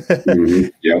 Mm-hmm.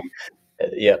 Yeah.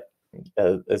 Yep.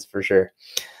 That's for sure.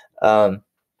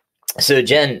 So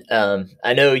Jen,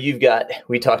 I know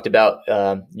we talked about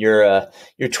your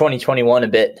 2021 a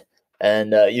bit,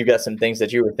 and you've got some things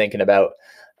that you were thinking about.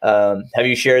 Have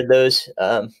you shared those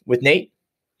with Nate?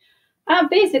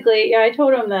 Basically, yeah, I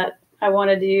told him that I want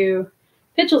to do,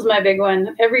 Pitchell's my big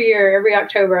one. Every year, every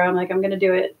October, I'm like, I'm going to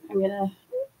do it. I'm going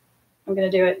to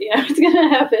do it. It's going to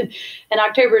happen. And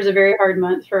October is a very hard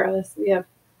month for us. We have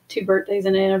 2 birthdays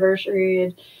and an anniversary,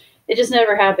 and it just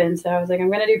never happens. So I was like,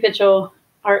 I'm going to do Pitchell.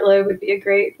 Artlow would be a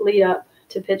great lead up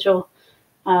to Pitchell.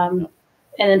 And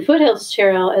then Foothills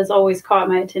Trail has always caught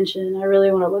my attention. I really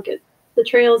want to look at the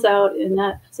trails out in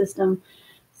that system.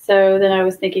 So then I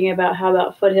was thinking about, how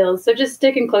about Foothills? So just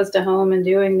sticking close to home and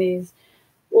doing these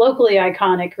locally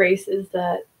iconic races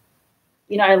that,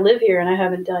 I live here and I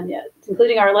haven't done yet,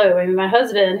 including Artlow. I mean, my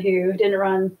husband, who didn't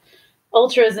run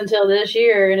ultras until this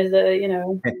year and is a,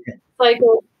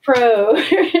 cycle pro,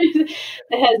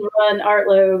 has run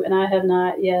Artlow, and I have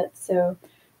not yet. So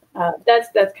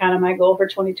that's kind of my goal for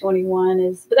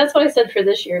 2021 but that's what I said for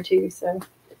this year too. So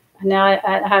now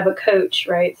I have a coach,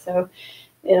 right? So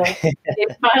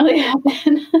it finally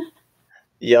happened.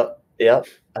 Yep.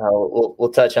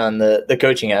 We'll touch on the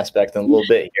coaching aspect in a little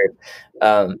bit here.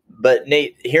 But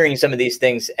Nate, hearing some of these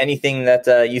things, anything that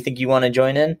you think you want to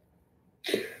join in?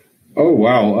 Oh,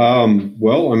 wow.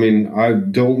 Well, I mean, I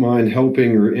don't mind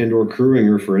helping or crewing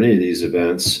her for any of these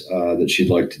events that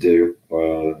she'd like to do,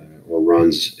 or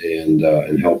runs, and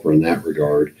help her in that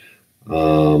regard.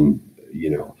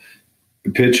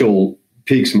 Pitchell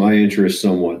piques my interest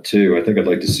somewhat too. I think I'd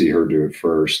like to see her do it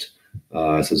first,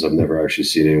 since I've never actually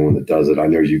seen anyone that does it. I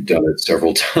know you've done it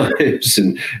several times,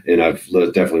 and I've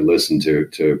definitely listened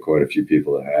to quite a few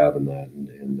people that have,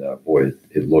 and boy,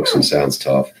 it looks and sounds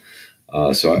tough.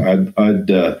 So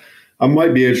I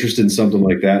might be interested in something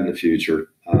like that in the future,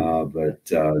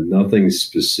 but nothing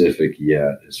specific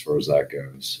yet as far as that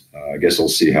goes. I guess we'll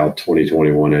see how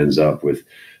 2021 ends up with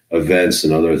events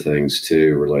and other things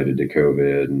too related to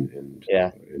COVID and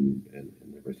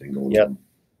everything going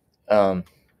on.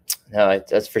 No,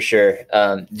 that's for sure.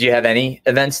 Do you have any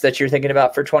events that you're thinking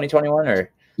about for 2021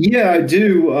 or? Yeah, I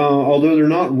do. Although they're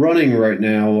not running right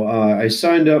now, I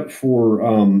signed up for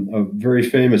a very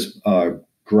famous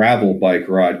gravel bike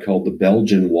ride called the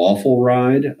Belgian Waffle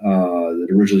Ride that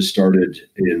originally started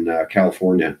in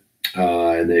California,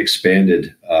 and they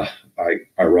expanded.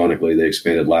 Ironically, they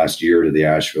expanded last year to the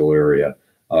Asheville area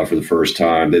for the first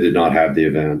time. They did not have the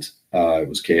event; it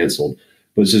was canceled.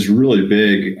 but it's this really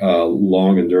big,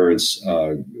 long endurance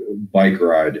bike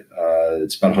ride.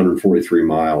 It's about 143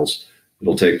 miles.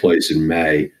 It'll take place in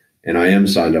May. And I am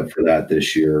signed up for that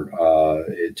this year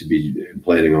to be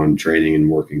planning on training and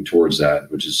working towards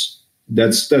that, which is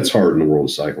that's hard in the world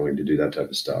of cycling to do that type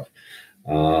of stuff.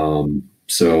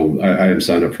 So I am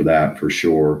signed up for that for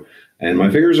sure. And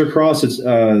my fingers are crossed. It's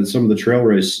some of the trail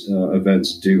race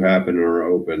events do happen and are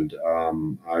opened.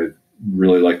 I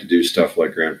really like to do stuff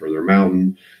like Grand Further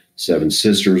Mountain. Seven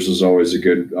Sisters was always a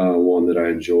good one that I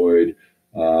enjoyed.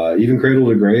 Even Cradle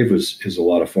to Grave is a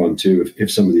lot of fun too. If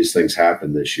some of these things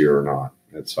happen this year or not,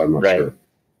 I'm not sure.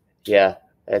 Yeah,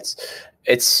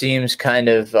 it seems kind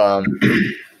of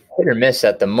hit or miss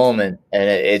at the moment, and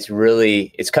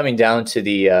it's coming down to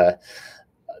the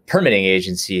permitting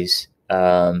agencies,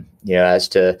 as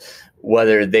to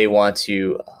whether they want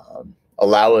to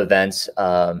allow events.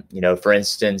 For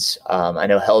instance, I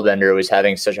know Hellbender was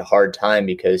having such a hard time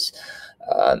because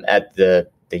at the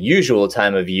usual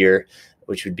time of year,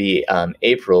 which would be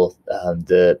April,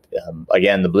 the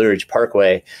Blue Ridge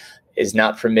Parkway is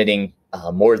not permitting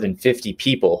more than 50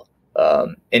 people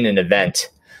in an event,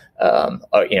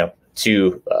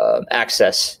 to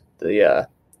access the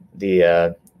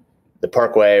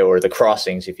parkway or the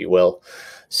crossings, if you will.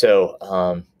 So,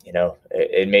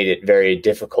 it made it very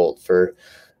difficult for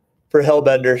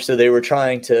Hellbender. So they were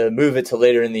trying to move it to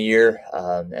later in the year.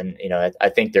 I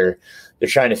think they're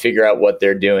trying to figure out what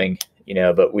they're doing,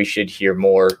 but we should hear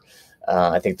more.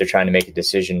 I think they're trying to make a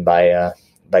decision by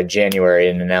January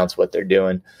and announce what they're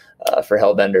doing for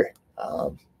Hellbender.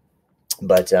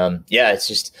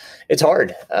 It's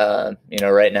hard,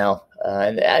 right now.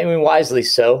 And I mean, wisely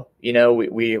so.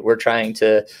 We're trying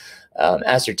to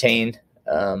ascertain,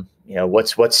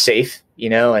 what's safe,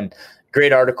 and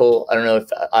great article. I don't know if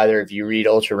either of you read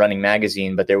Ultra Running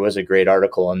Magazine, but there was a great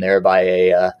article in there by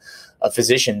a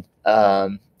physician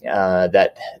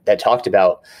that talked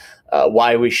about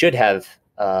why we should have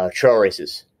trail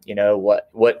races.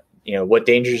 What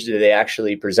dangers do they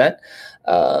actually present,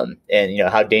 and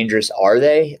how dangerous are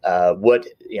they? What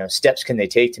steps can they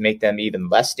take to make them even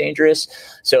less dangerous?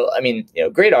 So, I mean,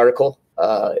 great article.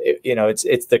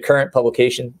 It's the current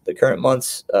publication, the current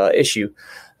month's issue.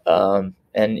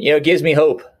 And it gives me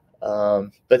hope.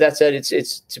 But that said,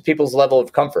 it's to people's level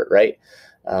of comfort, right?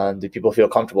 Do people feel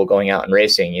comfortable going out and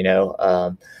racing?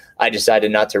 I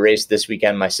decided not to race this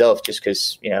weekend myself just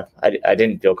because, I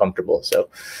didn't feel comfortable. So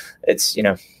it's,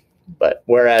 but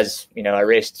whereas, I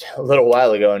raced a little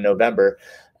while ago in November,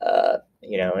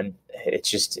 and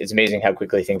it's amazing how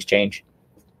quickly things change.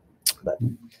 But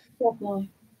Definitely.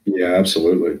 Yeah,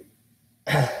 absolutely.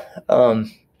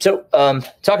 So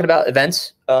talking about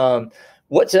events,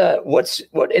 what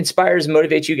inspires and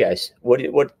motivates you guys?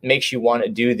 What makes you want to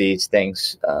do these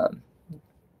things?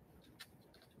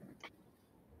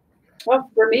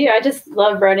 Well, for me, I just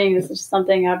love running. This is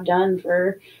something I've done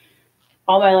for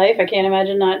all my life. I can't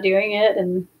imagine not doing it,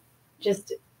 and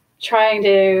just trying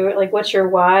to, like, what's your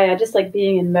why? I just like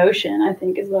being in motion, I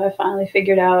think, is what I finally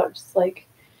figured out. Just like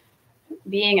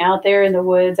being out there in the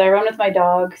woods. I run with my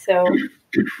dog, so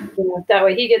that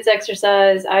way he gets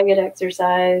exercise, I get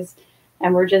exercise,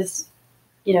 and we're just,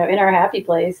 in our happy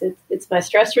place. It's my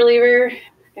stress reliever.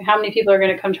 How many people are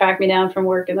going to come track me down from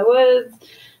work in the woods?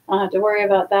 I don't have to worry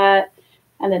about that.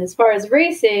 And then as far as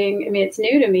racing, I mean, it's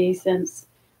new to me since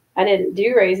I didn't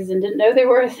do races and didn't know they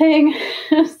were a thing.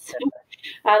 So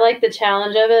I like the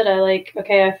challenge of it. I like,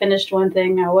 okay, I finished one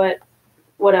thing. Now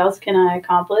what else can I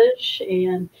accomplish?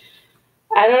 And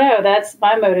I don't know. That's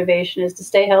my motivation, is to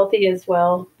stay healthy as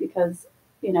well, because,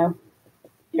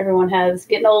 everyone has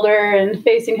getting older and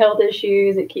facing health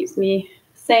issues. It keeps me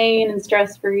sane and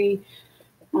stress-free.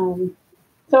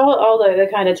 So all the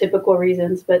kind of typical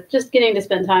reasons, but just getting to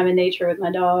spend time in nature with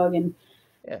my dog and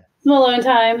some alone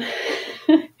time.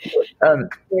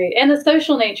 Great. And the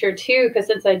social nature too, because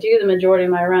since I do the majority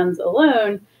of my runs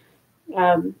alone,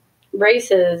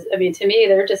 races, I mean, to me,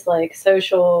 they're just like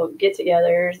social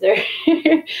get-togethers.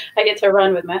 I get to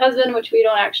run with my husband, which we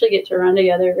don't actually get to run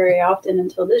together very often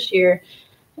until this year.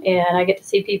 And I get to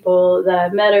see people that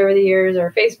I've met over the years,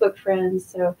 or Facebook friends.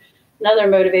 So another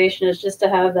motivation is just to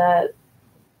have that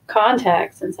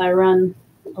contact, since I run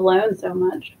alone so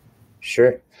much.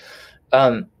 Sure.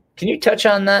 Can you touch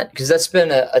on that? Because that's been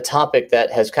a topic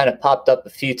that has kind of popped up a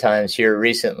few times here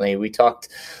recently. I talked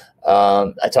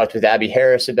with Abby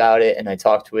Harris about it, and I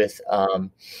talked with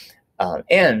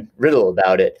Ann Riddle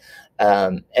about it.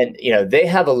 And, they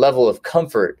have a level of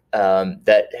comfort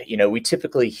that, we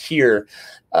typically hear,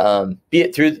 be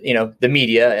it through, the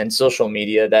media and social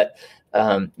media, that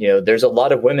there's a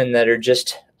lot of women that are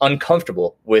just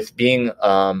uncomfortable with being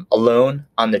alone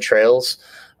on the trails.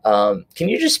 Can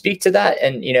you just speak to that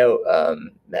and,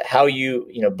 how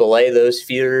you, belay those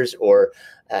fears or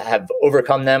have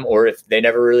overcome them, or if they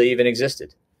never really even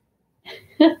existed?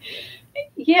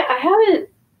 Yeah, I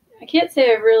can't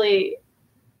say I've really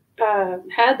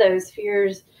had those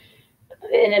fears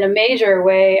in a major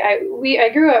way. I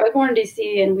grew up, I was born in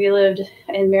DC, and we lived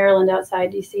in Maryland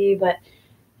outside DC,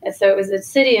 and so it was a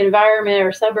city environment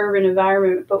or suburban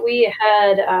environment, but we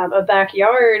had a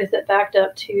backyard that backed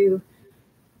up to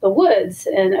the woods.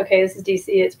 And okay, this is DC,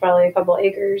 it's probably a couple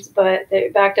acres, but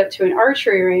it backed up to an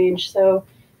archery range. So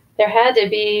there had to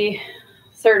be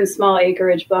a certain small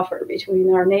acreage buffer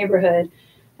between our neighborhood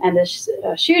and this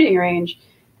shooting range.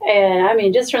 And I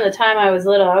mean, just from the time I was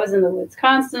little, I was in the woods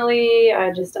constantly.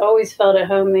 I just always felt at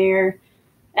home there.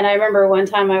 And I remember one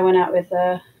time I went out with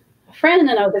a friend,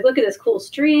 and I was like, look at this cool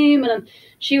stream. And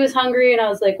she was hungry, and I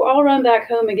was like, well, I'll run back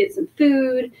home and get some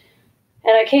food.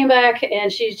 And I came back,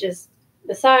 and she's just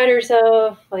beside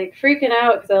herself, like freaking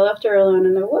out because I left her alone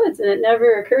in the woods. And it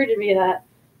never occurred to me that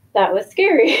that was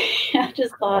scary. I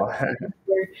just thought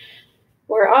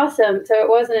were awesome. So it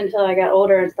wasn't until I got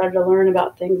older and started to learn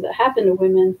about things that happen to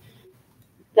women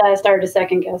that I started to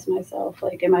second guess myself.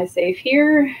 Like, am I safe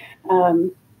here? I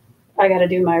got to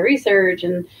do my research.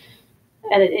 And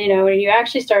when you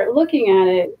actually start looking at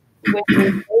it,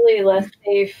 women are really less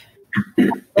safe.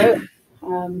 I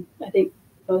think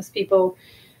most people,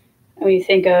 when you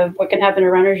think of what can happen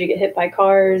to runners, you get hit by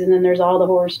cars, and then there's all the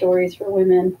horror stories for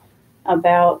women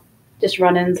about just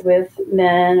run-ins with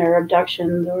men or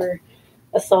abductions or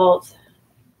assaults.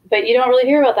 But you don't really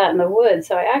hear about that in the woods,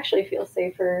 so I actually feel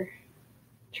safer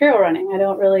trail running.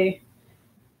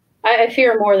 I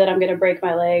fear more that I'm going to break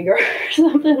my leg or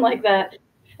something like that,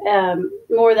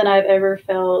 more than I've ever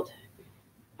felt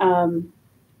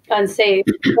unsafe.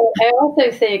 But I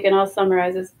also think, and I'll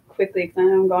summarize this quickly because I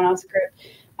know I'm going off script,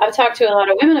 I've talked to a lot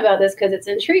of women about this because it's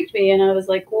intrigued me, and I was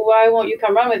like, well, why won't you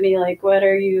come run with me? Like, what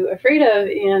are you afraid of?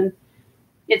 And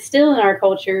it's still in our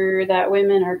culture that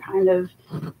women are kind of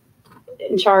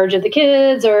in charge of the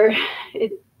kids, or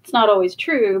it's not always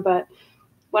true, but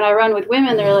when I run with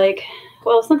women, they're like,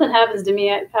 well, if something happens to me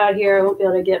out here, I won't be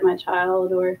able to get my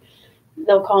child, or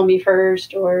they'll call me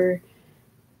first, or,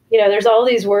 there's all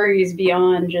these worries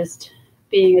beyond just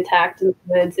being attacked in the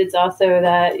woods. It's also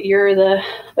that you're the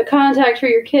contact for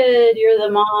your kid, you're the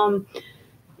mom.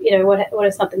 What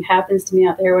if something happens to me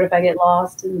out there? What if I get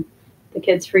lost and the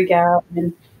kids freak out?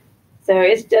 And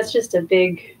so that's just a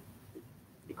big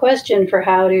question for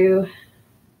how do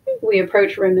we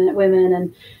approach women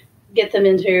and get them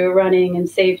into running and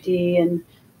safety and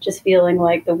just feeling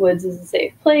like the woods is a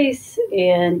safe place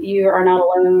and you are not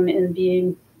alone in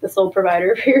being the sole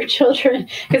provider for your children.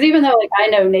 Because even though I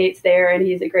know Nate's there and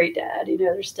he's a great dad,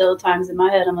 there's still times in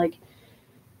my head I'm like,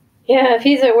 yeah, if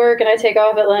he's at work and I take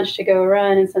off at lunch to go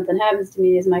run and something happens to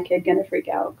me, is my kid going to freak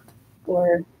out?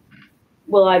 Or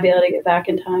will I be able to get back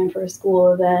in time for a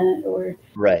school event? Or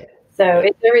right. So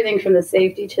it's everything from the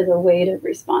safety to the weight of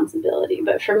responsibility.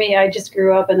 But for me, I just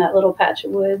grew up in that little patch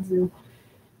of woods, and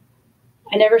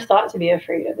I never thought to be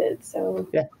afraid of it. So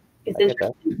yeah, it's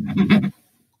interesting.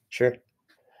 Sure.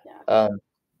 Yeah.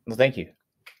 Well, thank you.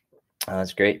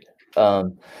 That's great.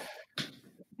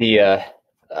 Being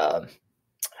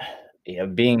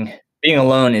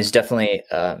alone is definitely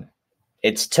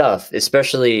it's tough,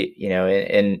 especially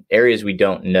in areas we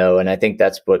don't know, and I think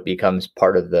that's what becomes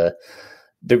part of the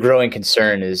growing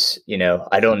concern is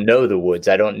I don't know the woods,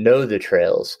 I don't know the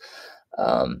trails.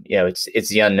 It's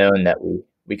the unknown that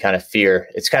we kind of fear.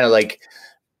 It's kind of like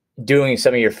doing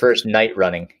some of your first night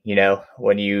running.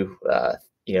 When you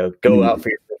go out for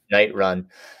your first night run.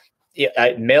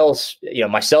 Males,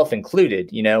 myself included,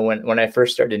 when I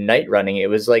first started night running, it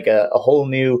was like a whole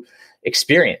new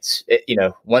experience.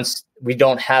 Once we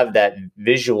don't have that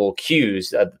visual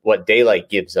cues of what daylight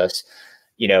gives us,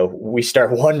 we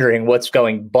start wondering what's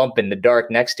going bump in the dark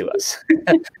next to us.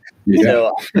 Yeah.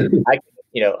 So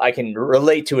I can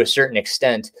relate to a certain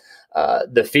extent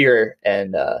the fear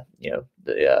and the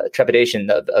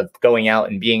trepidation of going out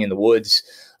and being in the woods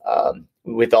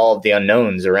with all of the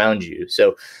unknowns around you.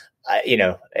 So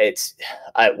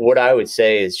what I would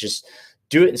say is just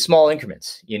do it in small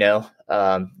increments.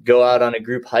 Go out on a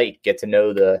group hike, get to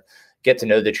know the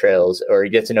trails, or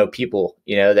get to know people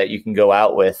that you can go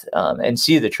out with and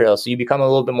see the trails, so you become a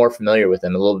little bit more familiar with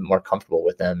them, a little bit more comfortable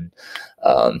with them.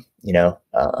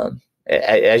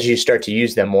 As you start to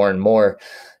use them more and more,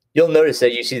 you'll notice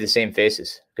that you see the same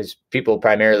faces because people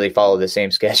primarily follow the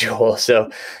same schedule. So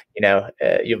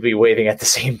you'll be waving at the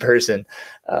same person.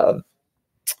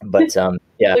 But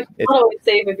yeah, It's not always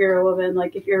safe if you're a woman.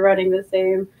 Like if you're running the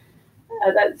same.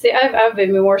 I've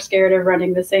been more scared of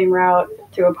running the same route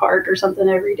through a park or something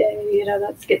every day. You know,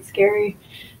 that gets scary.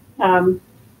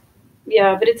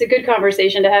 Yeah, but it's a good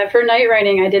conversation to have. For night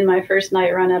running, I did my first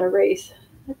night run at a race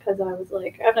because I was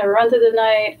like, I've never run through the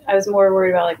night. I was more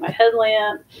worried about like my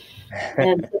headlamp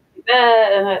and stuff like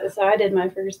that. And so I did my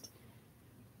first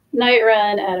night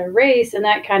run at a race, and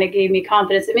that kind of gave me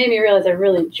confidence. It made me realize I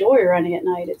really enjoy running at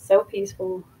night. It's so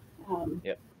peaceful.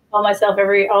 Yep. All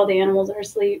the animals are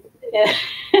asleep.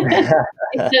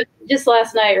 Except just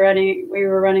last night we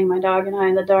were running, my dog and I,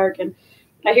 in the dark, and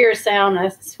I hear a sound, and I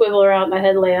swivel around my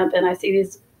headlamp, and I see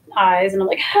these eyes, and I'm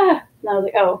like, ha! And I was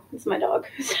like, oh, it's my dog.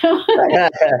 So I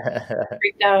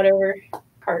freaked out over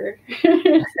Carter.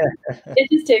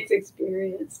 It just takes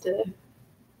experience to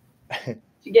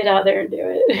get out there and do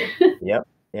it.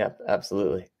 Yep,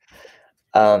 absolutely.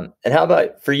 And how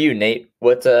about for you, Nate?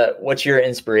 What's your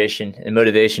inspiration and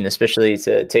motivation, especially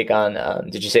to take on?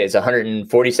 Did you say it's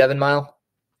 147 mile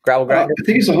gravel grinder? I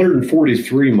think it's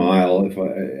 143 mile. If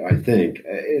I think,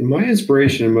 and my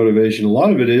inspiration and motivation, a lot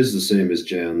of it is the same as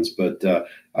Jen's, but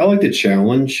I like the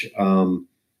challenge. I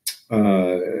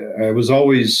was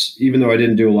always, even though I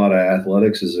didn't do a lot of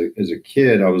athletics as a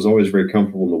kid, I was always very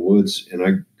comfortable in the woods, and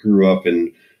I grew up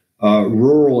in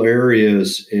rural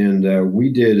areas, and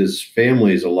we did as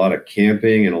families a lot of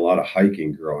camping and a lot of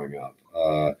hiking growing up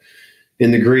in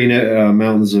the green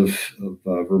mountains of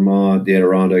Vermont, the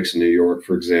Adirondacks in New York,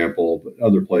 for example, but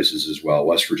other places as well,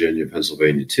 West Virginia,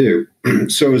 Pennsylvania too.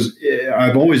 So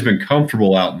I've always been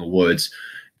comfortable out in the woods,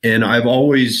 and I've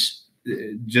always,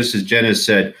 just as Jen has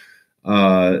said,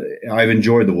 I've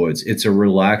enjoyed the woods. It's a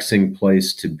relaxing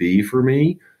place to be for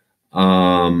me.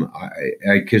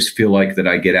 I just feel like that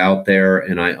I get out there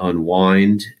and I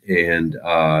unwind and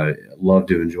love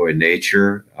to enjoy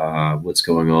nature, what's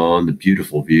going on, the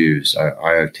beautiful views.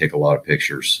 I take a lot of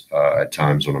pictures at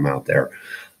times when I'm out there,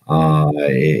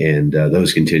 and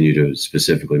those continue to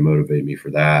specifically motivate me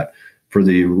for that. For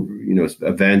the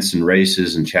events and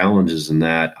races and challenges and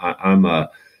that, I'm a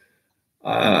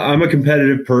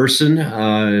competitive person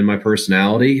in my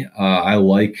personality. I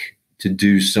like to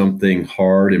do something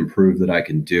hard and prove that I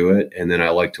can do it. And then I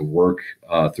like to work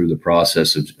through the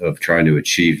process of trying to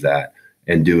achieve that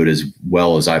and do it as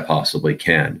well as I possibly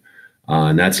can.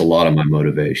 And that's a lot of my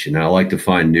motivation. And I like to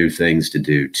find new things to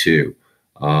do too.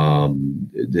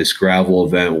 This gravel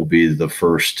event will be the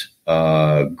first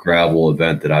gravel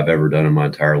event that I've ever done in my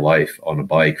entire life on a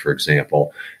bike, for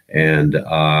example. And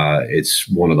it's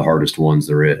one of the hardest ones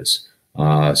there is.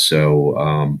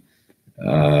 I'm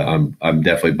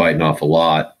definitely biting off a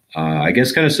lot. I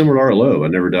guess kind of similar to Art Lowe.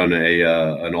 I've never done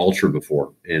an ultra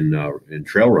before in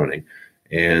trail running,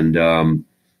 and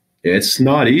it's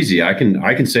not easy. I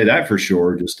can say that for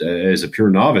sure. Just as a pure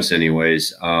novice,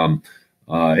 anyways.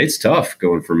 It's tough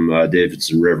going from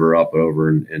Davidson River up over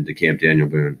into Camp Daniel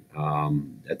Boone.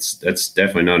 That's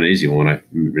definitely not an easy one.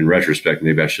 In retrospect,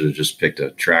 maybe I should have just picked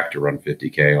a track to run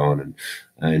 50K on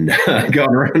and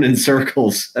gone around in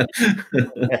circles.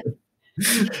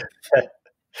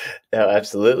 No,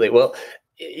 absolutely. Well,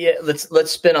 yeah,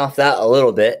 let's spin off that a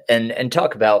little bit and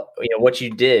talk about what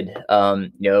you did.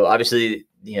 Obviously,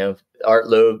 Art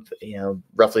Loeb,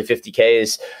 roughly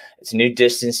 50K it's a new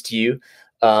distance to you.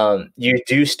 You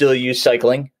do still use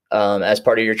cycling as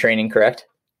part of your training, correct?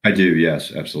 I do,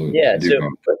 yes, absolutely. Yeah, so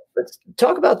let's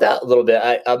talk about that a little bit.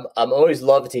 I'm always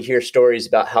love to hear stories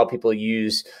about how people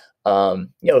use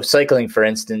cycling, for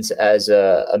instance, as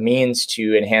a means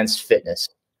to enhance fitness.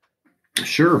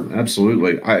 Sure,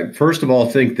 absolutely. I first of all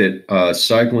think that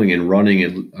cycling and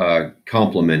running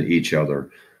complement each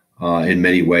other in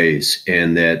many ways,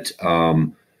 and that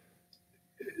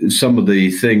some of the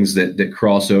things that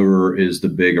cross over is the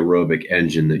big aerobic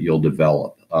engine that you'll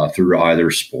develop through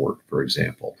either sport, for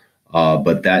example.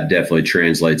 But that definitely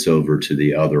translates over to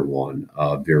the other one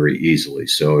very easily.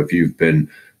 So if you've been,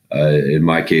 in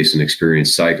my case, an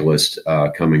experienced cyclist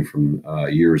coming from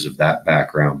years of that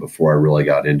background before I really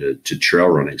got into trail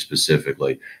running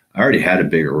specifically, I already had a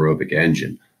big aerobic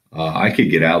engine. I could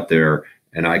get out there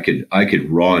and I could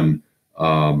run.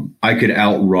 I could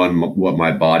outrun what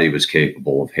my body was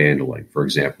capable of handling. For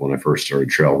example, when I first started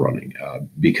trail running,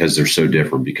 because they're so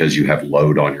different, because you have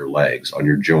load on your legs, on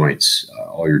your joints,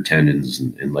 all your tendons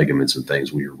and ligaments and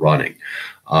things when you're running.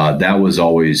 That was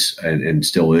always and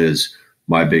still is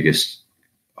my biggest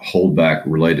holdback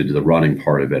related to the running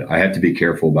part of it. I have to be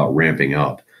careful about ramping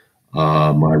up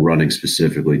my running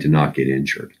specifically to not get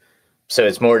injured. So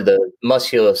it's more the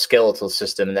musculoskeletal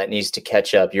system that needs to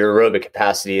catch up. Your aerobic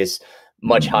capacity is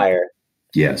much higher.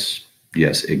 Yes.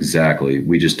 Yes, exactly.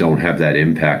 We just don't have that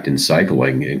impact in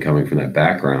cycling and coming from that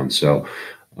background. So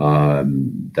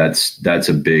that's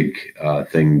a big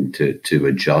thing to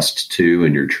adjust to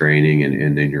in your training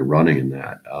and in your running in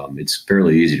that. It's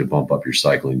fairly easy to bump up your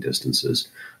cycling distances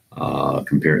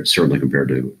compared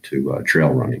to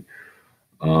trail running.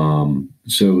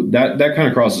 So that kind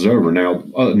of crosses over. Now,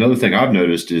 another thing I've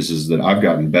noticed is that I've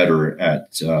gotten better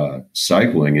at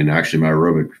cycling, and actually my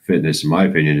aerobic fitness, in my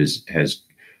opinion, has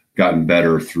gotten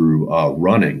better through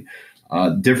running.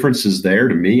 Differences there,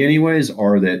 to me anyways,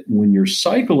 are that when you're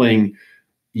cycling,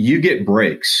 you get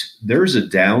breaks. There's a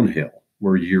downhill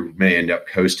where you may end up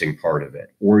coasting part of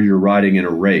it, or you're riding in a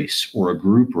race or a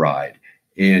group ride,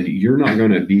 and you're not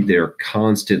going to be there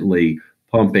constantly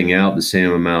pumping out the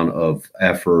same amount of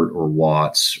effort or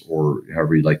watts or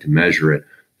however you'd like to measure it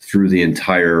through the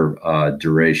entire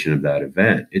duration of that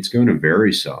event. It's going to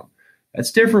vary some.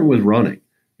 That's different with running.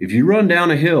 If you run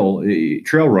down a hill,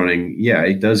 trail running, yeah,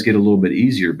 it does get a little bit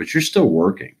easier, but you're still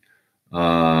working.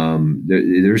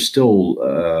 There's still,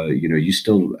 you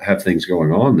still have things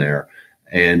going on there,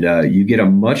 and you get a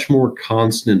much more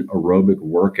constant aerobic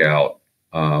workout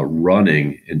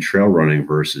running and trail running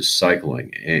versus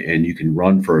cycling. And you can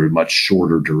run for a much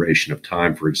shorter duration of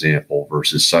time, for example,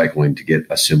 versus cycling to get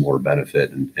a similar benefit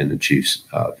and achieve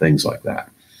things like that.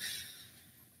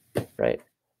 Right.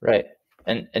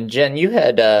 And Jen, you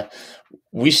had,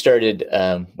 we started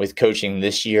with coaching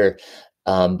this year,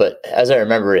 but as I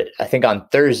remember it, I think on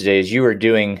Thursdays you were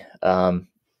doing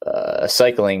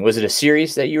cycling. Was it a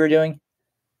series that you were doing?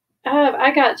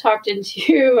 I got talked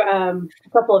into a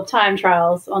couple of time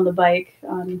trials on the bike.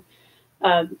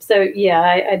 So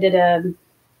yeah, I did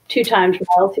 2 time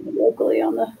trials here locally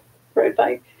on the road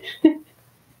bike.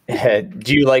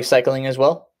 Do you like cycling as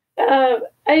well?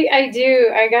 I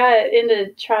do. I got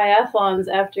into triathlons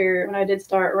when I did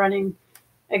start running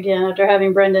again. After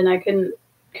having Brendan, I couldn't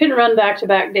run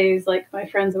back-to-back days like my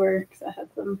friends were because I had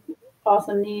some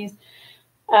awesome knees.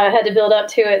 I had to build up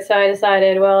to it, so I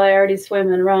decided, well, I already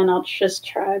swim and run. I'll just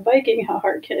try biking. How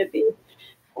hard can it be?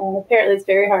 Apparently, it's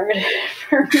very hard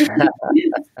for me. I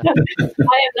am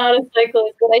not a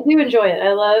cyclist, but I do enjoy it.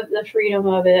 I love the freedom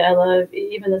of it. I love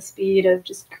even the speed of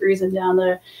just cruising down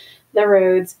the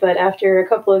roads. But after a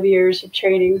couple of years of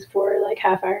trainings for like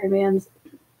half Ironmans,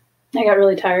 I got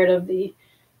really tired of the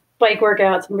bike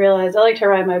workouts and realized I like to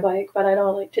ride my bike, but I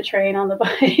don't like to train on the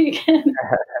bike.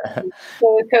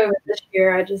 So with COVID this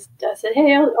year, I said,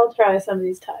 hey, I'll try some of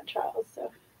these time trials.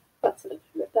 So that's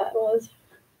what that was.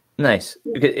 Nice.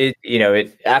 It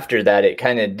after that, it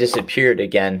kind of disappeared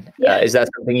again. Yeah. Is that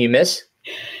something you miss?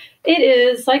 It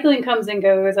is. Cycling comes and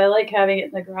goes. I like having it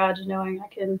in the garage, knowing I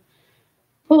can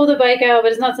pull the bike out,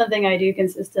 but it's not something I do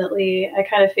consistently. I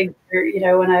kind of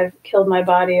figure, when I've killed my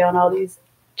body on all these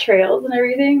trails and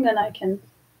everything, then I can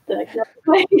But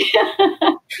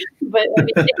I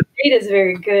mean, Nate is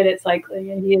very good at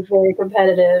cycling, and he is very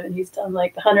competitive, and he's done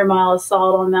like the 100-mile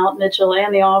assault on Mount Mitchell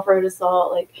and the off-road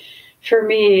assault. Like for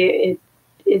me,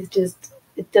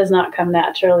 it does not come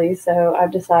naturally. So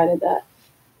I've decided that,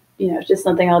 it's just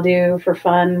something I'll do for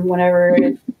fun whenever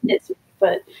it's,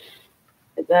 but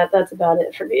that's about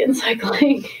it for me in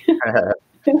cycling.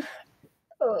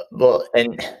 Well,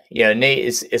 and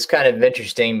Nate, it's kind of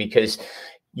interesting because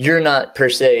you're not per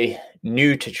se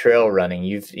new to trail running.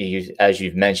 You've as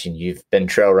you've mentioned, you've been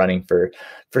trail running for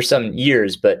some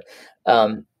years. But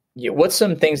what's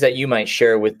some things that you might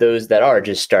share with those that are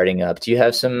just starting up? Do you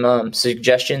have some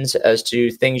suggestions as to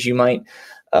things you might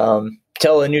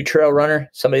tell a new trail runner,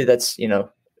 somebody that's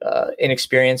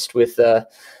inexperienced with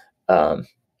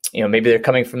maybe they're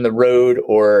coming from the road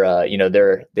or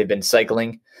they've been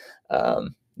cycling,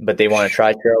 but they want to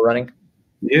try trail running?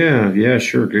 Yeah,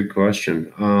 sure. Good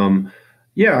question.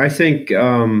 I think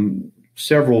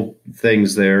several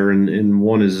things there, and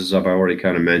one is, as I've already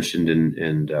kind of mentioned,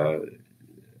 and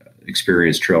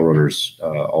experienced trail runners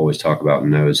always talk about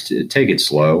and know, is to take it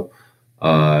slow.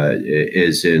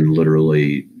 Is in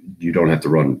literally, you don't have to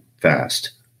run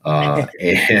fast,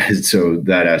 and so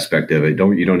that aspect of it,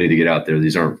 you don't need to get out there.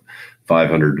 These aren't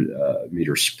 500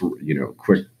 meter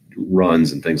quick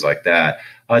runs and things like that.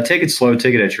 Take it slow,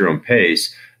 take it at your own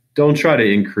pace. Don't try to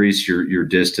increase your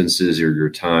distances or your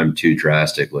time too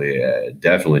drastically.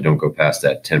 Definitely don't go past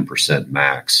that 10%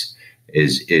 max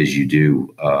as you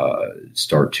do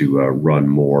start to run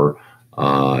more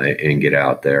and get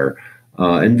out there.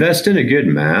 Invest in a good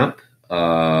map,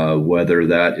 whether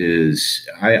that is,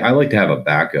 I like to have a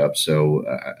backup, so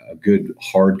a good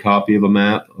hard copy of a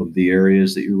map of the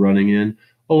areas that you're running in.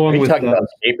 Are you talking about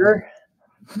paper?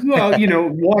 Well,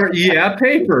 water, yeah,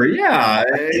 paper, yeah.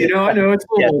 I know it's a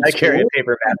Yeah, little old I carry a school.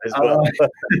 paper map as well.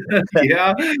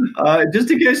 Yeah,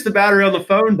 just in case the battery on the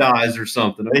phone dies or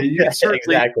something. I mean, you can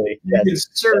certainly Exactly. you can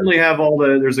certainly have all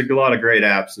the. There's a lot of great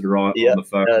apps that are on Yep. the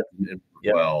phone.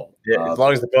 Yep. Well, As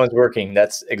long as the phone's working,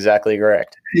 that's exactly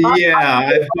correct. yeah,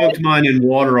 I've dunked mine in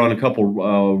water on a couple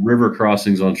river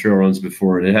crossings on trail runs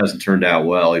before, and it hasn't turned out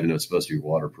well, even though it's supposed to be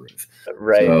waterproof.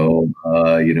 Right. So,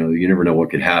 you never know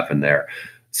what could happen there.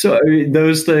 So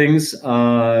those things,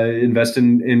 invest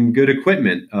in good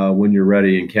equipment when you're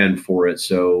ready and can for it.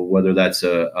 So whether that's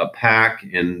a pack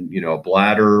and, a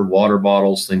bladder, water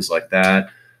bottles, things like that,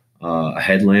 a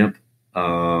headlamp,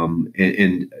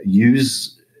 and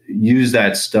use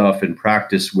that stuff and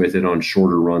practice with it on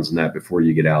shorter runs and that before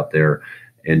you get out there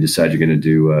and decide you're going to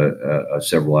do a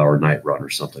several hour night run or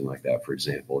something like that, for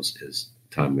example, as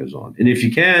time goes on. And if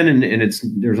you can, and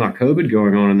there's not COVID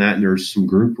going on in that, and there's some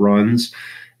group runs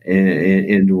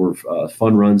and or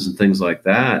fun runs and things like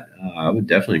that, I would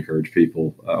definitely encourage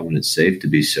people when it's safe to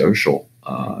be social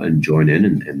and join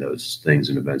in those things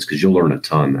and events, because you'll learn a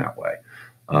ton that way.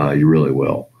 You really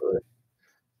will.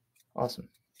 Awesome.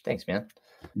 Thanks, man.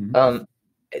 Mm-hmm.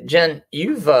 Jen,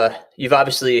 you've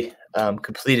obviously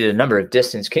completed a number of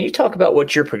distance. Can you talk about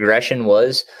what your progression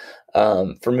was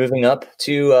for moving up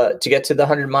to get to the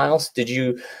 100 miles? Did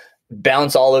you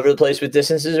bounce all over the place with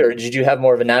distances, or did you have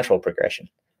more of a natural progression?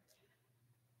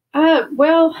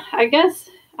 Well, I guess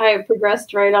I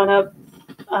progressed right on up.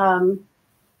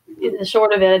 In the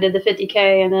short of it, I did the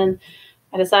 50K, and then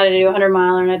I decided to do a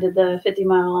 100-miler, and I did the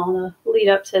 50-mile on the lead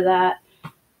up to that.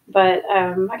 But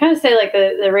I kind of say like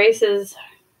the races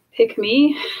pick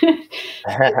me.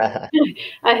 I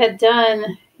had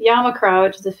done Yamakra,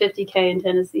 which is a 50K in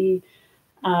Tennessee.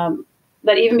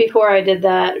 But even before I did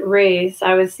that race,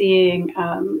 I was seeing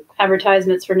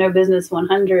advertisements for No Business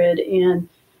 100, and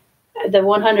the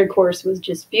 100 course was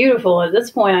just beautiful. At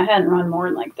this point, I hadn't run more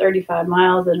than like 35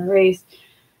 miles in a race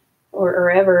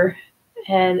or ever.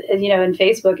 And, in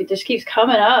Facebook, it just keeps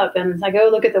coming up. And I go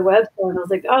look at the website, and I was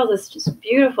like, oh, this is just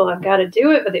beautiful. I've got to do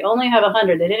it. But they only have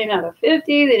 100. They didn't even have a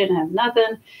 50. They didn't have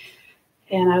nothing.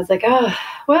 And I was like, oh,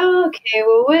 well, okay.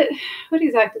 Well, what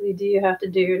exactly do you have to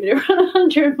do to run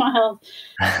 100 miles?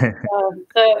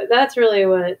 So that's really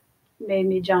what made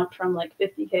me jump from like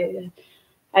 50K to,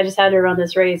 I just had to run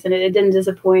this race, and it didn't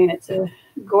disappoint. It's a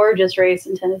gorgeous race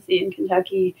in Tennessee and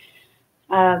Kentucky.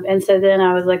 And so then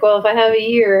I was like, well, if I have a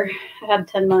year, I have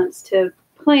 10 months to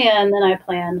plan, then I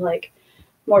planned like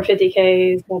more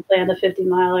 50Ks. I planned a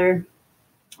 50-miler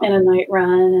and a night run.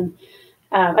 And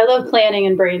I love planning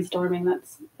and brainstorming.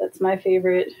 That's my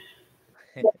favorite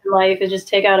in life, is just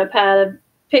take out a pad of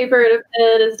paper and a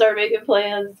pen and start making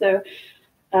plans. So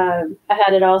I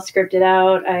had it all scripted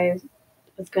out. I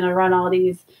was going to run all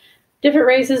these different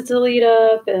races to lead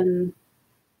up. And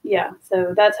yeah,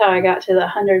 so that's how I got to the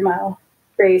 100-mile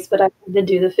race, but I did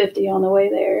do the 50 on the way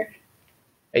there.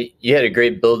 You had a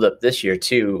great build up this year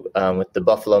too, with the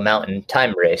Buffalo Mountain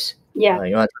time race. Yeah.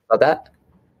 You want to talk about that?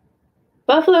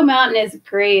 Buffalo Mountain is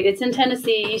great. It's in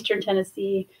Tennessee, Eastern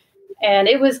Tennessee, and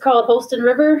it was called Holston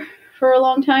River for a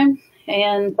long time.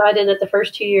 And I did it the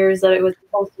first 2 years that it was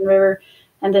Holston River,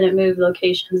 and then it moved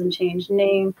locations and changed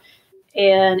name.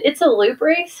 And it's a loop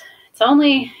race. It's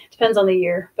only, depends on the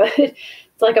year, but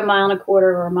it's like a 1.25 miles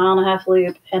or 1.5 miles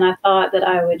loop. And I thought that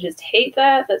I would just hate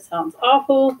that. That sounds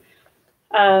awful.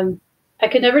 I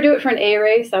could never do it for an A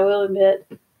race. I will admit,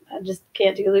 I just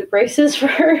can't do loop races for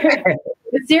a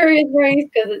serious race,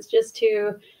 because it's just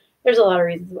too, there's a lot of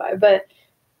reasons why. But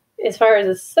as far as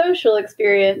a social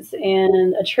experience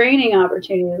and a training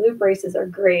opportunity, loop races are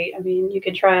great. I mean, you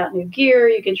can try out new gear,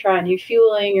 you can try new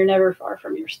fueling, you're never far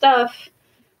from your stuff.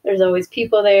 There's always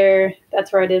people there.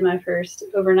 That's where I did my first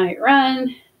overnight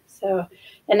run. So,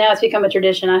 and now it's become a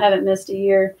tradition. I haven't missed a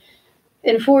year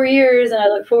in 4 years, and I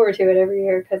look forward to it every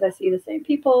year because I see the same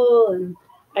people and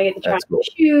I get to try cool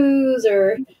shoes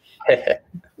or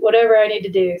whatever I need to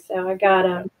do. So I got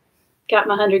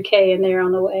my 100K in there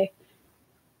on the way.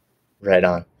 Right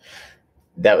on.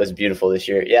 That was beautiful this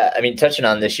year. Yeah, I mean, touching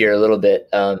on this year a little bit,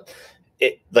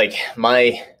 it like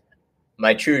my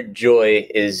true joy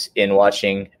is in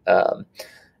watching,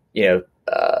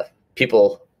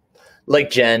 people like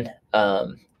Jen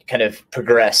kind of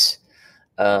progress.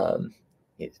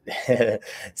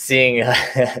 Seeing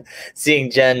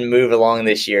Jen move along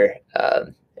this year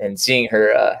and seeing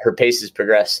her paces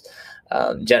progress.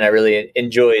 Jen, I really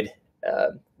enjoyed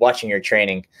watching your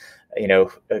training.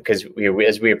 Because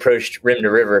as we approached rim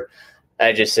to river,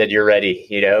 I just said, "You're ready."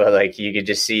 Like you could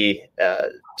just see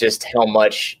just how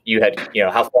much you had,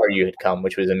 how far you had come,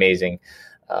 which was amazing.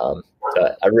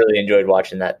 So I really enjoyed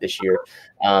watching that this year.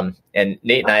 And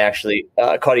Nate and I actually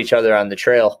caught each other on the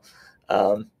trail.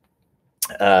 I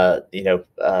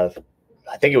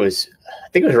think it was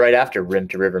right after Rim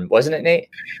to River, wasn't it, Nate?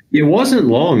 It wasn't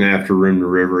long after Rim to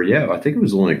River. Yeah, I think it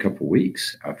was only a couple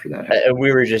weeks after that happened. And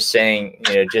we were just saying,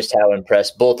 just how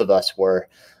impressed both of us were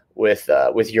with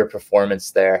your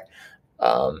performance there.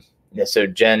 So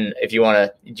Jen, if you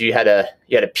want to, you had a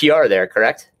PR there,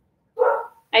 correct?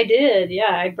 I did.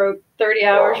 Yeah, I broke 30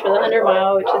 hours for the 100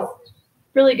 mile, which is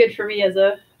really good for me as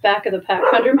a back of the pack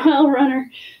 100-mile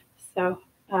runner. So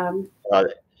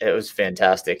it was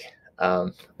fantastic. I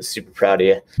was super proud of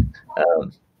you.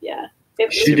 Yeah.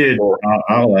 She did. Cool.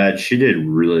 I'll add, she did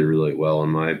really, really well, in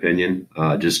my opinion,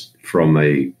 just from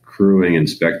a crewing and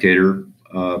spectator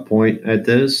point at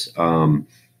this.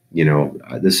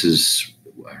 This is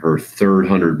her third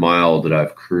 100-mile that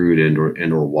I've crewed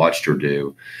and or watched her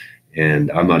do.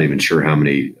 And I'm not even sure how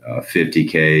many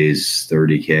 50Ks,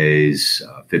 30Ks,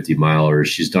 50-milers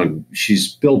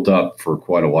she's built up for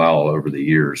quite a while over the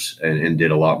years and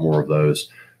did a lot more of those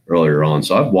earlier on.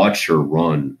 So I've watched her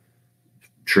run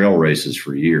trail races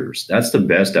for years. That's the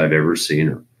best I've ever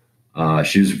seen her.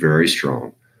 She was very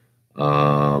strong.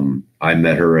 I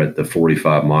met her at the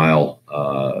 45-mile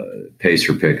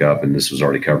pacer pickup, and this was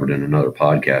already covered in another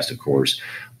podcast, of course.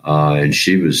 And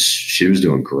she was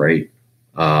doing great.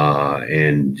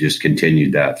 And just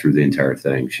continued that through the entire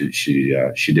thing. She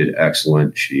did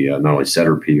excellent. She not only set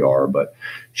her PR, but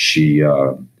she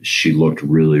looked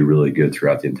really, really good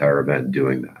throughout the entire event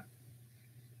doing that.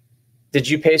 Did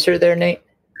you pace her there, Nate?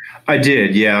 I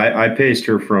did. Yeah, I paced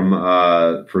her from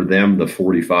for them the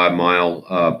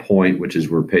 45-mile point, which is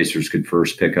where pacers could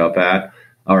first pick up at.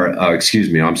 Or excuse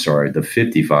me, I'm sorry, the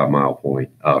 55-mile point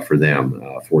for them.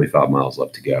 45 miles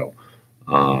left to go.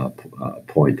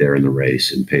 Point there in the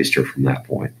race, and paced her from that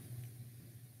point,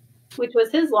 which was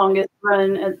his longest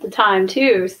run at the time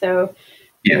too. So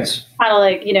yes, kind of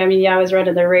like, I was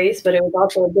running the race, but it was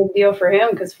also a big deal for him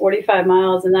because 45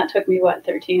 miles, and that took me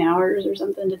 13 hours or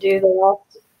something to do the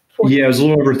last 40. Yeah, it was a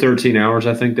little over 13 hours,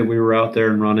 I think, that we were out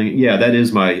there and running. Yeah, that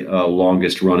is my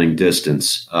longest running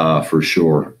distance for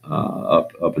sure,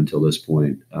 up until this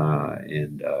point,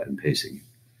 and pacing.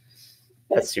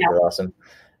 That's super awesome.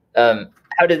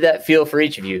 How did that feel for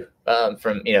each of you?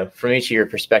 From each of your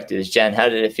perspectives, Jen, how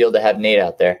did it feel to have Nate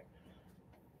out there?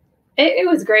 It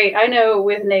was great. I know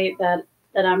with Nate that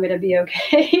I'm going to be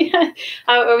okay.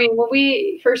 I mean, when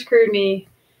we first crewed me,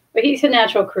 but he's a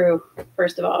natural crew.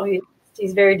 First of all,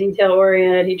 he's very detail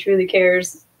oriented. He truly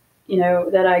cares,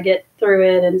 that I get through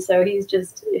it. And so he's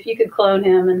just, if you could clone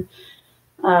him, and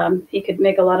he could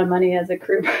make a lot of money as a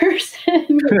crew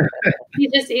person.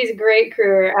 He's a great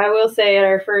crewer. I will say at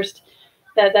our first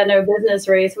that no business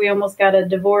race, we almost got a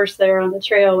divorce there on the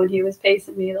trail when he was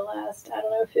pacing me the last,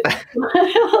 50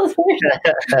 miles. Yeah,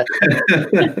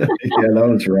 that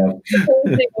was rough.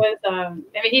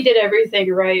 He did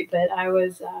everything right, but I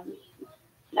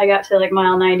got to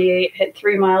mile 98, hit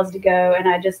 3 miles to go, and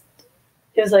it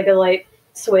was like a light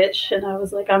switch, and I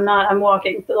was like, I'm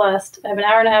walking I have an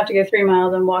hour and a half to go 3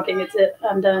 miles. I'm walking. It's it.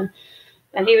 I'm done.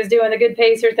 And he was doing the good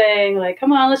pacer thing, like,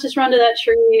 come on, let's just run to that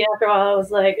tree. After a while, I was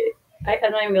like,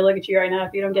 I'm not even gonna look at you right now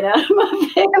if you don't get out of my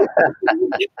face.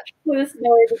 This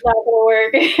noise is not gonna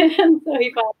work. And so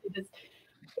he finally just,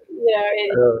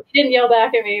 he didn't yell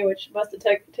back at me, which must have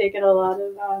taken a lot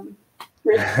of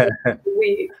risk.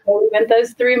 We went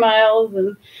those 3 miles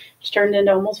and just turned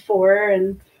into almost 4.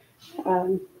 And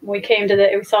we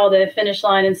saw the finish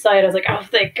line in sight. I was like, oh,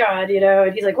 thank God,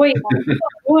 And he's like, wait,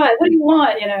 what? What do you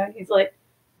want? And he's like,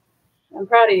 I'm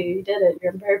proud of you. You did it.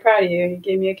 I'm very proud of you. He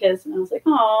gave me a kiss, and I was like,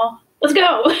 oh, let's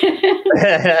go.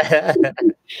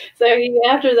 So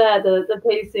after that, the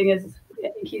pacing is, I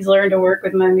think he's learned to work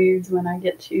with my moods when I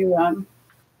get to,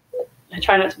 I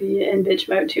try not to be in bitch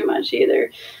mode too much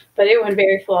either, but it went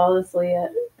very flawlessly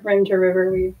at Rim to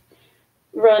River. We've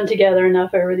run together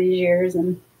enough over these years,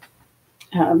 and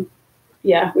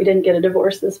we didn't get a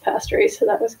divorce this past race, so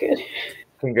that was good.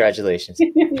 Congratulations.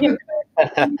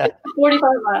 45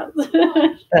 miles.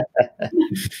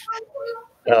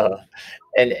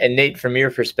 And Nate, from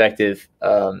your perspective,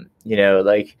 how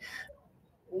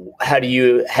do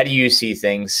you see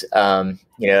things?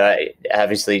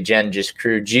 Obviously Jen just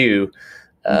crewed you.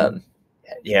 How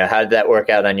did that work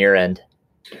out on your end?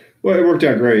 Well, it worked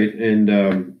out great.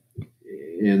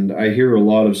 And I hear a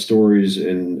lot of stories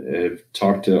and have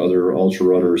talked to other ultra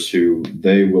runners who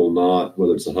they will not,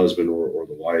 whether it's the husband or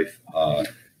the wife,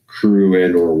 crew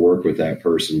and or work with that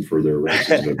person for their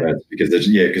races and events because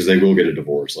they will get a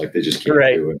divorce. Like they just can't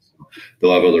do it.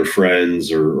 they'll have other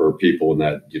friends or people and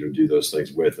that, do those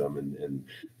things with them. And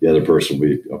the other person will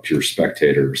be a pure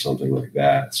spectator or something like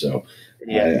that. So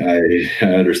I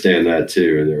understand that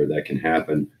too. That can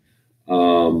happen.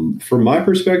 From my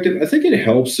perspective, I think it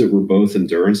helps that we're both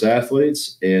endurance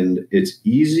athletes, and it's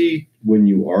easy when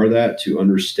you are that to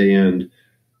understand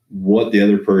what the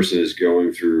other person is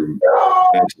going through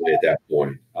mentally at that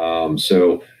point.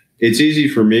 So it's easy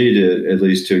for me to at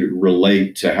least to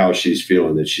relate to how she's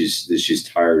feeling, that she's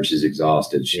tired, she's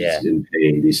exhausted, she's in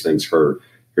pain, these things hurt.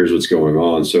 Here's what's going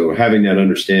on. So having that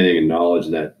understanding and knowledge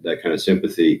and that kind of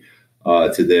sympathy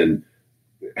to then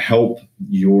help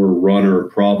your runner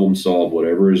problem solve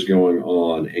whatever is going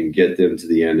on and get them to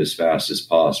the end as fast as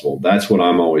possible. That's what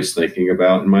I'm always thinking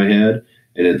about in my head.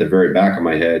 And at the very back of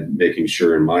my head, making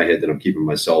sure in my head that I'm keeping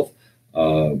myself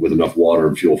with enough water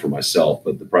and fuel for myself.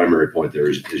 But the primary point there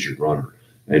is your runner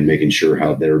and making sure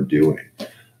how they're doing.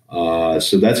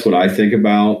 So that's what I think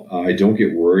about. I don't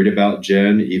get worried about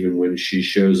Jen, even when she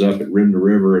shows up at Rim to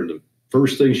River. And the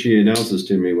first thing she announces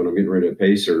to me when I'm getting ready to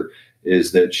pace her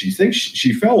is that she thinks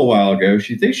she fell a while ago.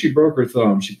 She thinks she broke her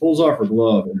thumb. She pulls off her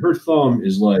glove, and her thumb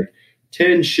is like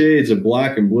 10 shades of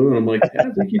black and blue. And I'm like,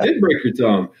 I think you did break your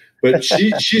thumb. But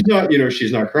she's not,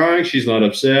 she's not crying. She's not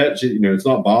upset. It's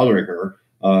not bothering her.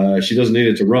 She doesn't need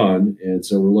it to run. And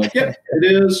so we're like, yeah,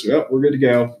 it is. Yep, we're good to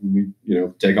go. And we,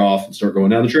 take off and start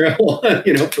going down the trail,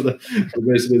 for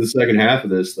basically the second half of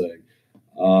this thing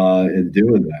and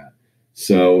doing that.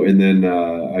 So, and then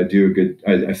I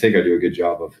think I do a good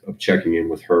job of checking in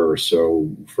with her.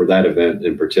 So for that event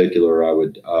in particular, I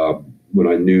would, when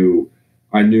I knew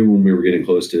when we were getting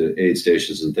close to aid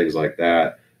stations and things like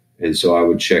that. And so I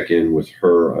would check in with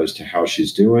her as to how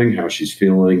she's doing, how she's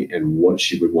feeling, and what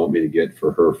she would want me to get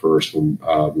for her first when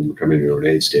we're coming to an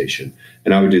aid station.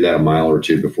 And I would do that a mile or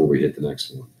two before we hit the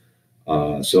next one.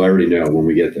 So I already know when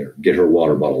we get there, get her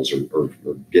water bottles or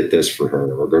get this for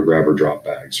her or go grab her drop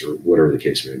bags or whatever the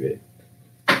case may be.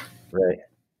 Right.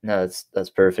 No, that's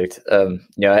perfect.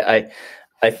 I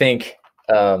think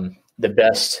the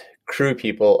best crew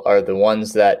people are the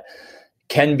ones that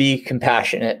can be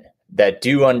compassionate, that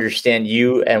do understand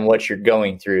you and what you're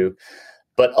going through,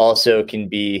 but also can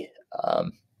be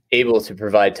able to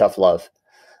provide tough love.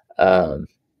 I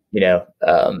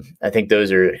think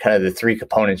those are kind of the three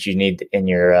components you need in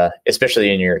your,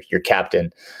 especially in your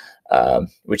captain,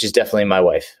 which is definitely my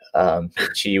wife.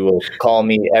 She will call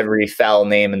me every foul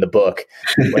name in the book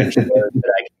when she knows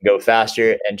that I can go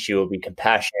faster, and she will be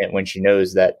compassionate when she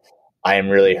knows that I am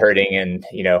really hurting and,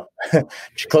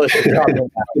 close to dropping out.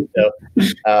 So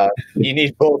you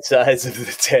need both sides of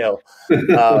the tail.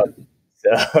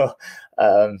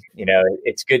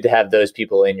 It's good to have those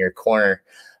people in your corner.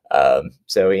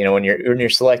 So when you're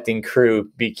selecting crew,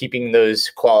 be keeping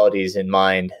those qualities in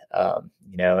mind,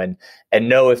 and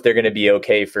know if they're going to be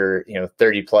okay for,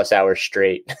 30 plus hours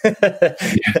straight. That's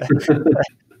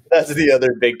the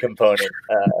other big component.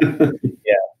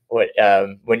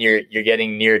 When you're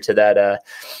getting near to that,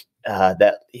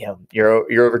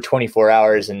 you're over 24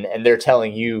 hours and they're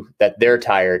telling you that they're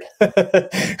tired.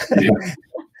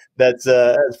 That's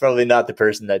probably not the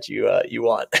person that you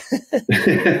want.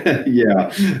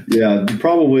 Yeah.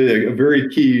 Probably a very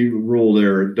key rule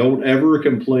there. Don't ever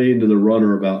complain to the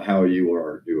runner about how you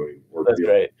are doing. That's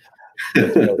right.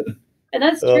 That's right. And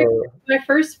that's true. My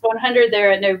first 100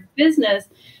 there at No Business,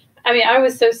 I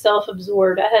was so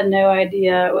self-absorbed. I had no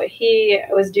idea what he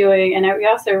was doing. And we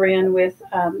also ran with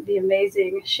the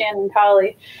amazing Shannon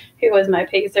Colley, who was my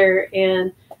pacer.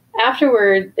 And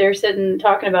afterward, they're sitting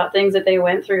talking about things that they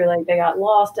went through. Like they got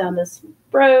lost down this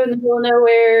road in the middle of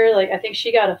nowhere. Like I think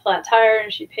she got a flat tire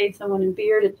and she paid someone in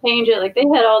beer to change it. Like they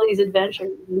had all these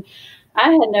adventures. And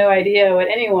I had no idea what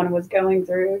anyone was going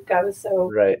through. I was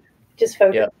so just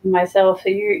focused on myself. So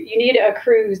you need a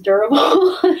crew who's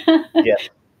durable.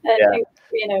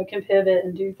 And can pivot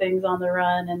and do things on the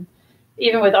run. And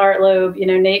even with Art Loeb,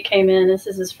 Nate came in. This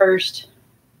is his first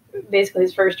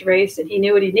race, and he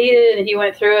knew what he needed, and he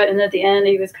went through it. And at the end,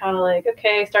 he was kind of like,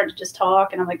 "Okay," starting to just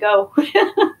talk, and I'm like, "Go,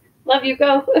 love you,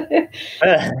 go." Time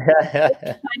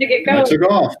to get going. I took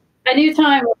off. I knew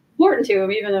time was important to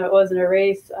him, even though it wasn't a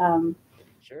race.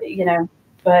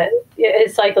 But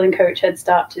his cycling coach had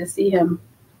stopped to see him,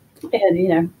 and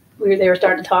they were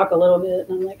starting to talk a little bit,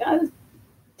 and I'm like,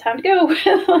 time to go.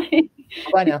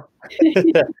 Bye now. Okay,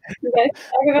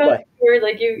 talk about you're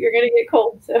gonna get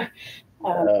cold. So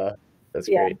that's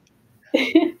great.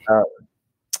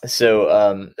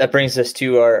 So that brings us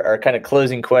to our kind of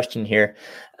closing question here.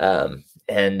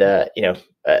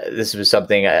 This was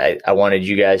something I wanted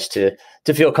you guys to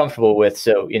feel comfortable with.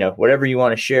 So, whatever you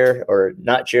want to share or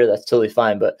not share, that's totally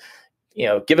fine. But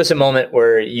give us a moment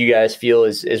where you guys feel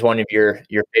is one of your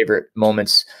favorite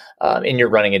moments in your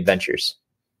running adventures.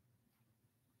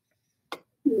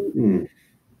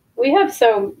 We have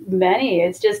so many.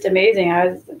 It's just amazing. I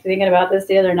was thinking about this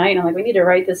the other night, and I'm like, we need to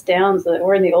write this down so that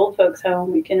we're in the old folks'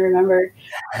 home. We can remember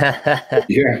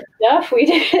stuff we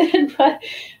did. But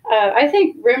I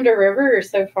think Rim to River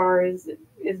so far is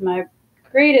my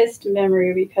greatest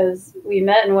memory, because we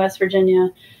met in West Virginia.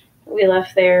 We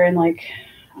left there in like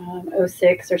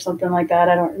 06 or something like that.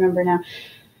 I don't remember now.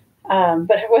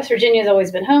 But West Virginia has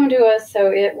always been home to us,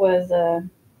 so it was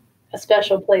a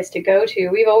special place to go to.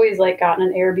 We've always like gotten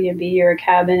an Airbnb or a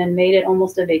cabin and made it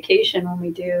almost a vacation when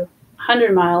we do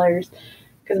 100-milers,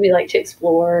 because we like to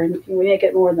explore and we make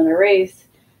it more than a race.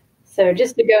 So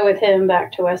just to go with him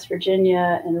back to West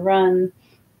Virginia and run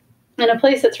in a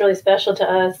place that's really special to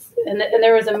us. And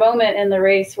there was a moment in the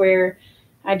race where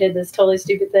I did this totally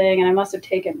stupid thing, and I must have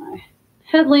taken my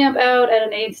headlamp out at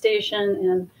an aid station.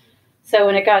 And so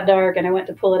when it got dark and I went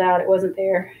to pull it out, it wasn't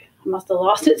there. I must have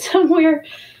lost it somewhere.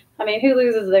 I mean, who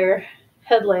loses their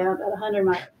headlamp at 100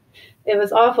 miles? It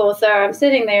was awful. So I'm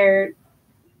sitting there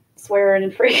swearing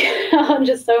and freaking out. I'm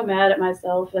just so mad at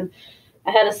myself. And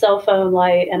I had a cell phone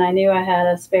light, and I knew I had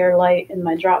a spare light in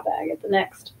my drop bag at the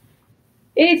next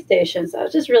aid station. So I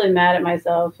was just really mad at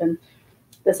myself. And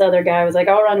this other guy was like,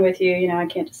 I'll run with you. I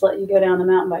can't just let you go down the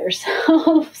mountain by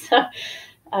yourself. So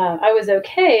I was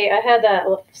okay. I had that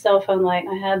cell phone light,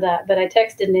 and I had that. But I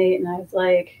texted Nate, and I was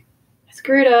like, I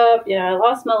screwed up. I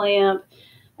lost my lamp.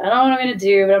 I don't know what I'm going to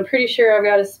do, but I'm pretty sure I've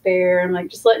got a spare. I'm like,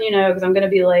 just letting you know, because I'm going to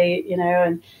be late,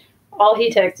 and all he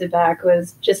texted back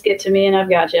was, just get to me and I've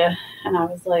got you. And I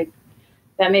was like,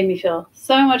 that made me feel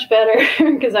so much better,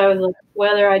 because I was like,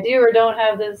 whether I do or don't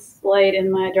have this light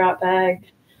in my drop bag,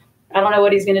 I don't know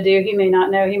what he's going to do. He may not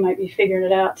know. He might be figuring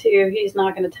it out too. He's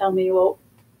not going to tell me, well,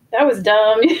 that was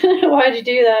dumb. Why'd you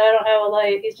do that? I don't have a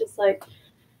light. He's just like,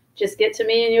 just get to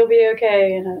me and you'll be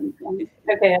okay. And I'm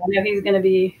okay. I know he's going to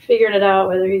be figuring it out,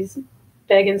 whether he's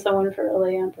begging someone for a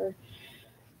lamp or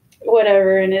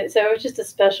whatever. So it was just a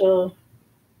special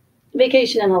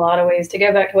vacation in a lot of ways to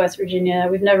go back to West Virginia.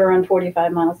 We've never run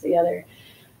 45 miles together.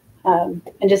 And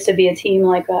just to be a team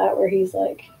like that, where he's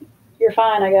like, you're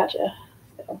fine. I got you.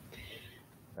 So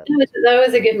that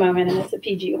was a good moment, and it's a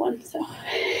PG one. So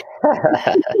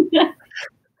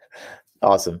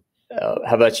awesome. How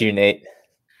about you, Nate?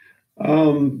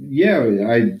 Yeah,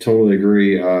 I totally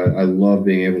agree. I love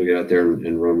being able to get out there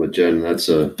and run with Jen. That's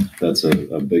a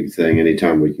big thing.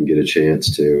 Anytime we can get a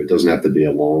chance to, it doesn't have to be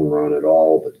a long run at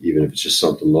all, but even if it's just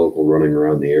something local, running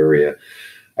around the area.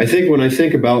 I think when I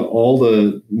think about all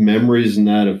the memories and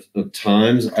that of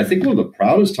times, I think one of the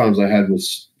proudest times I had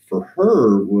for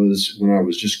her was when I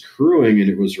was just crewing, and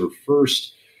it was her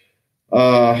first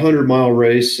 100-mile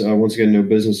race. Once again, no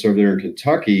business over there in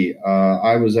Kentucky.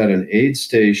 I was at an aid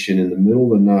station in the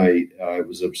middle of the night. It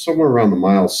was somewhere around the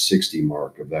mile 60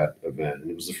 mark of that event. And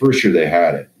it was the first year they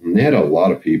had it. And they had a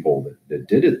lot of people that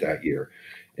did it that year.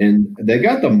 And they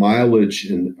got the mileage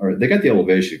or they got the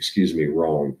elevation,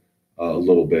 wrong a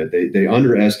little bit. They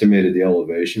underestimated the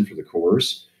elevation for the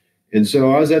course. And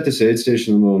so I was at this aid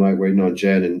station in the middle of the night waiting on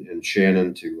Jen and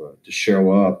Shannon to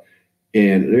show up.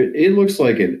 And it looks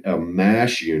like a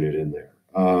MASH unit in there.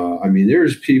 I mean,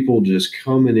 there's people just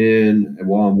coming in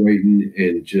while I'm waiting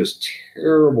in just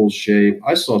terrible shape.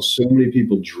 I saw so many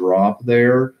people drop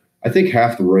there. I think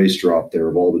half the race dropped there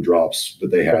of all the drops that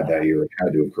they had that year. It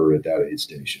had to occur at that aid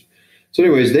station. So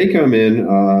anyways, they come in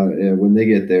when they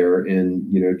get there, and,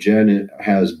 Jen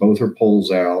has both her poles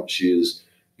out. She's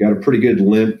got a pretty good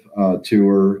limp to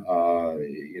her,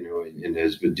 and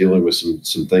has been dealing with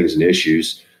some things and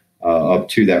issues up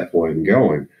to that point and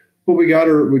going. But we got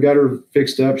her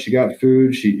fixed up. She got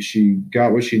food. She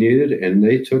got what she needed, and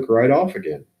they took right off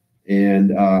again.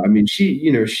 And I mean,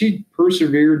 she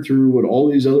persevered through what all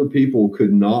these other people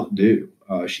could not do.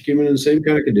 She came in the same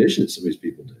kind of condition that some of these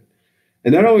people did.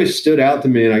 And that always stood out to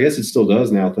me, and I guess it still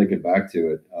does now, thinking back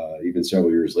to it, even several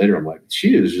years later. I'm like,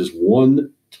 she is just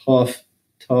one tough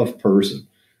person.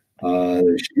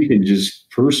 She can just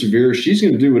persevere. She's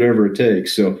going to do whatever it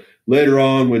takes. So later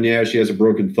on, when she has a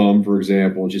broken thumb, for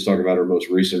example, and she's talking about her most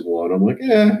recent one, I'm like,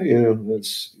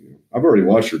 I've already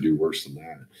watched her do worse than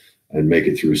that and make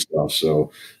it through stuff.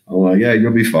 So I'm like, yeah,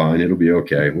 you'll be fine. It'll be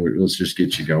okay. Let's just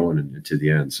get you going and to the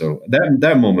end. So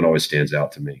that moment always stands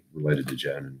out to me related to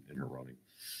Jen and her running.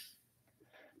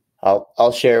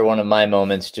 I'll share one of my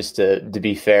moments just to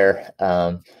be fair.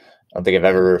 I don't think I've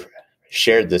ever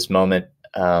shared this moment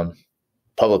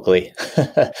publicly.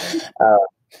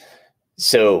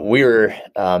 So we were,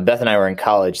 Beth and I were in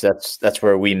college. That's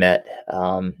where we met.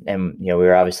 And, we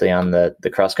were obviously on the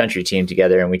cross country team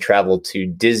together, and we traveled to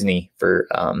Disney for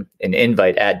an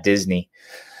invite at Disney.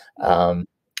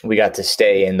 We got to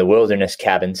stay in the wilderness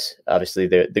cabins. Obviously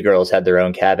the girls had their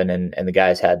own cabin and the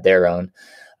guys had their own.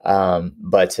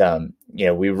 But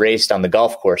we raced on the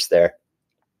golf course there,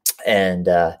 and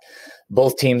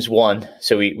both teams won.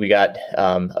 So we got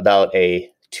about a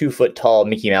 2-foot tall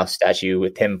Mickey Mouse statue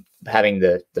with him having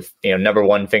the number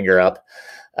one finger up,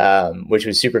 which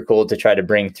was super cool to try to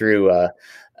bring through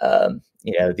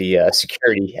the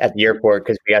security at the airport,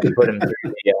 because we got to put him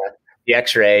through the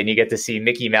X-ray, and you get to see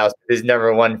Mickey Mouse with his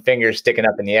number one finger sticking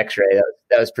up in the X-ray.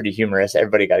 That was pretty humorous.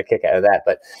 Everybody got a kick out of that.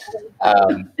 But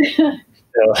so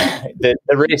the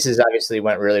races obviously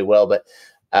went really well, but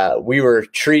we were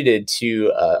treated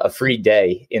to a free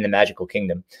day in the Magical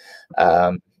Kingdom.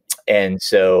 And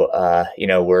so,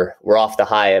 we're off the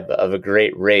high of a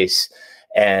great race,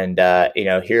 and,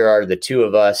 here are the two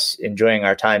of us enjoying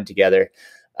our time together,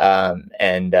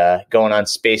 and going on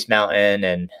Space Mountain.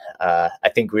 And I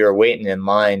think we were waiting in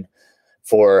line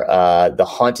for the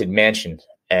Haunted Mansion.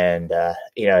 And,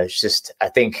 it's just, I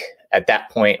think at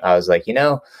that point I was like,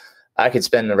 I could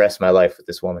spend the rest of my life with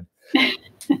this woman.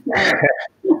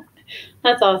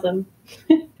 That's awesome.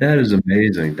 That is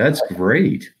amazing. That's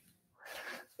great.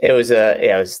 It was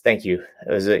thank you.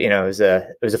 It was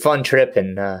a fun trip,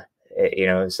 and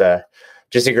it was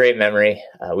just a great memory.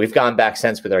 We've gone back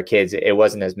since with our kids. It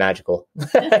wasn't as magical.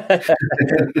 And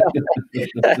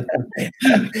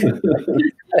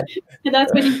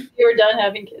that's when you were done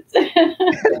having kids.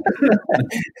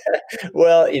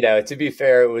 Well, to be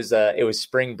fair, it was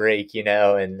spring break,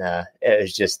 and it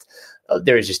was just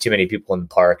there was just too many people in the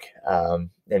park.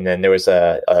 And then there was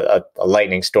a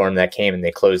lightning storm that came, and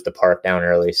they closed the park down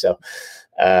early. So,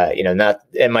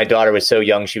 and my daughter was so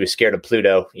young, she was scared of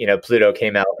Pluto. Pluto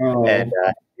came out, and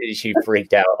she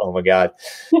freaked out. Oh my God.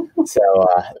 So,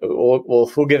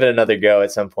 we'll give it another go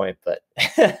at some point, but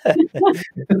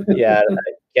yeah,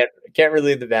 I can't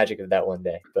relive the magic of that one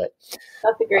day, but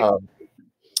that's a great.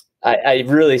 I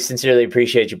really sincerely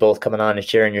appreciate you both coming on and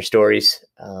sharing your stories.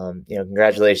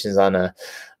 Congratulations on a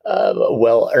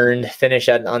well-earned finish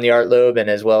on the Art Lobe, and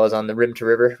as well as on the Rim to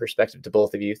River, respective to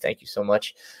both of you. Thank you so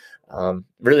much.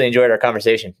 Really enjoyed our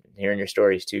conversation, hearing your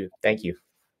stories too. Thank you.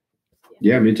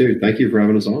 Yeah, me too. Thank you for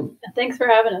having us on. Thanks for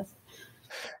having us.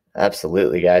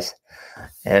 Absolutely, guys.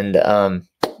 And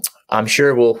I'm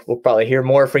sure we'll probably hear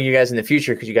more from you guys in the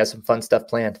future, because you got some fun stuff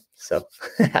planned. So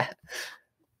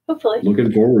hopefully.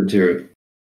 Looking forward to it.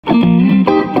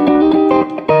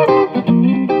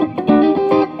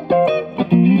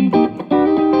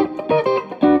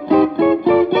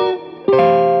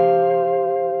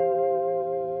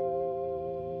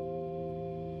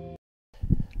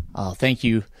 Thank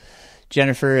you,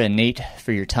 Jennifer and Nate,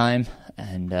 for your time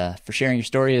and for sharing your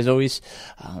story, as always.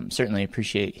 Certainly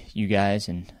appreciate you guys,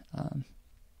 and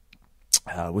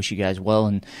wish you guys well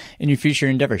in your future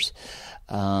endeavors.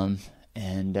 To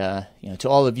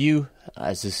all of you,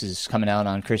 as this is coming out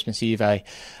on Christmas Eve, I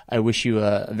wish you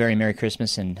a very Merry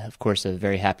Christmas, and of course a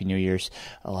very Happy New Year's.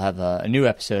 I'll have a new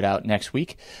episode out next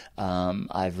week.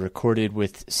 I've recorded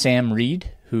with Sam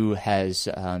Reed, who has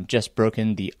just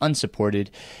broken the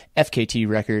unsupported FKT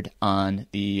record on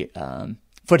the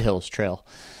Foothills Trail.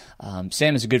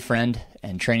 Sam is a good friend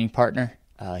and training partner.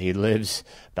 He lives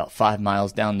about 5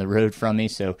 miles down the road from me,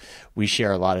 so we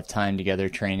share a lot of time together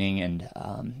training, and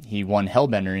he won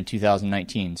Hellbender in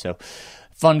 2019, so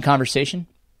fun conversation.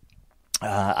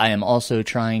 I am also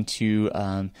trying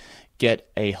to get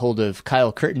a hold of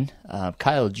Kyle Curtin.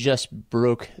 Kyle just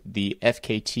broke the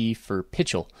FKT for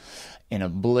Pitchell in a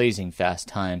blazing fast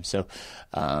time. So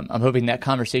I'm hoping that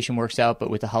conversation works out, but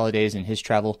with the holidays and his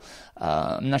travel,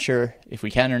 I'm not sure if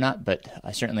we can or not, but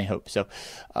I certainly hope. So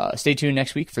stay tuned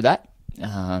next week for that.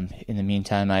 In the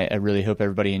meantime, I really hope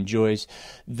everybody enjoys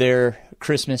their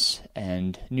Christmas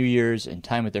and New Year's and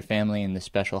time with their family in this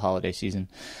special holiday season.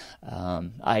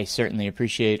 I certainly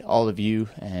appreciate all of you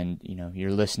and,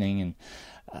 your listening and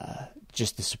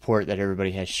just the support that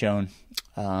everybody has shown.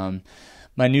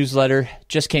 My newsletter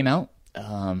just came out.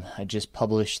 I just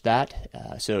published that.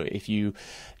 So if you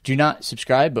do not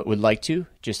subscribe but would like to,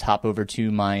 just hop over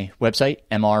to my website,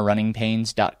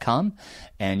 mrrunningpains.com,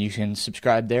 and you can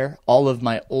subscribe there. All of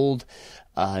my old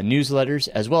newsletters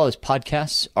as well as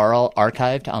podcasts are all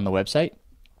archived on the website.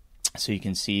 So you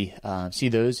can see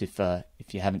those if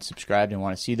you haven't subscribed and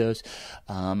want to see those.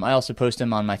 I also post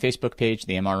them on my Facebook page,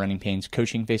 the MR Running Pains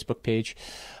Coaching Facebook page.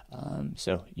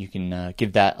 So you can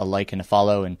give that a like and a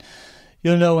follow, and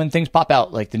you'll know when things pop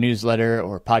out, like the newsletter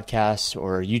or podcasts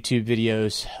or YouTube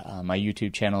videos. My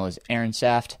YouTube channel is Aaron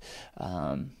Saft,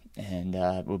 and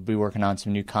we'll be working on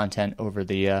some new content over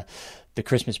the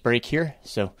Christmas break here.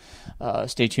 So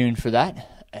stay tuned for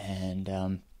that.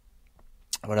 And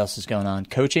what else is going on?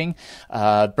 Coaching.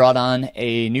 Brought on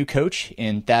a new coach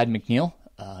in Thad McNeil,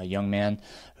 a young man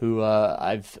who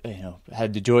I've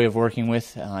had the joy of working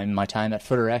with in my time at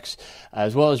FooterX,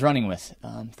 as well as running with.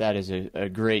 Thad is a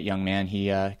great young man.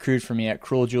 He crewed for me at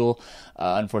Cruel Jewel,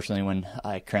 unfortunately when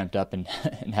I cramped up and,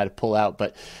 and had to pull out.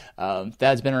 But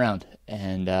Thad's been around,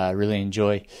 and really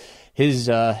enjoy his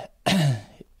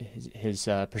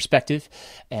perspective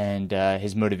and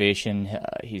his motivation.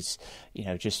 He's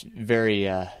just very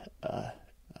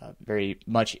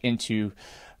much into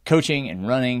coaching and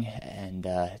running, and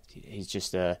he's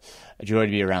just a joy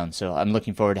to be around. So I'm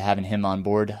looking forward to having him on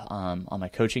board on my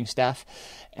coaching staff.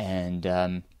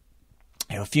 And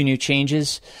a few new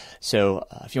changes. So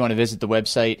if you want to visit the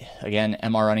website, again,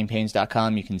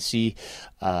 mrrunningpains.com, you can see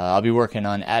I'll be working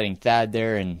on adding Thad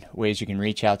there and ways you can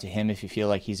reach out to him if you feel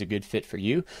like he's a good fit for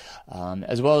you,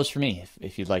 as well as for me.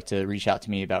 If you'd like to reach out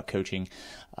to me about coaching,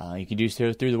 you can do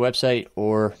so through the website,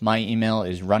 or my email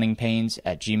is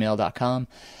runningpains@gmail.com.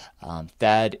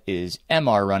 Thad is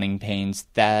mrrunningpains,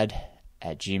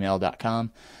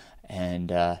 thad@gmail.com. And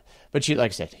but like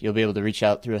I said, you'll be able to reach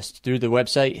out through the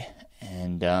website.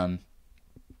 And I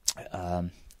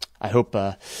hope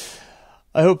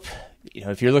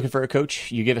if you're looking for a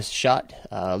coach, you give us a shot.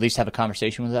 At least have a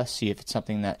conversation with us, see if it's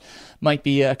something that might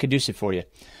be conducive for you.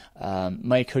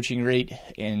 My coaching rate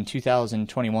in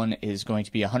 2021 is going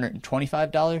to be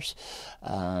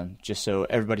 $125. Just so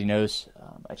everybody knows,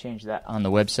 I changed that on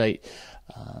the website,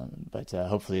 but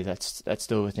hopefully that's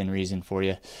still within reason for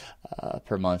you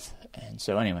per month. And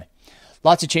so anyway.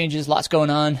 Lots of changes, lots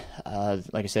going on.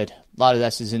 Like I said, a lot of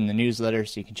this is in the newsletter,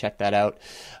 so you can check that out.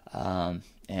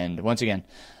 And once again,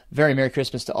 very Merry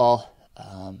Christmas to all.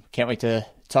 Can't wait to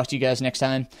talk to you guys next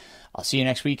time. I'll see you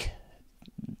next week.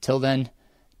 Till then,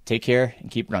 take care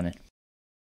and keep running.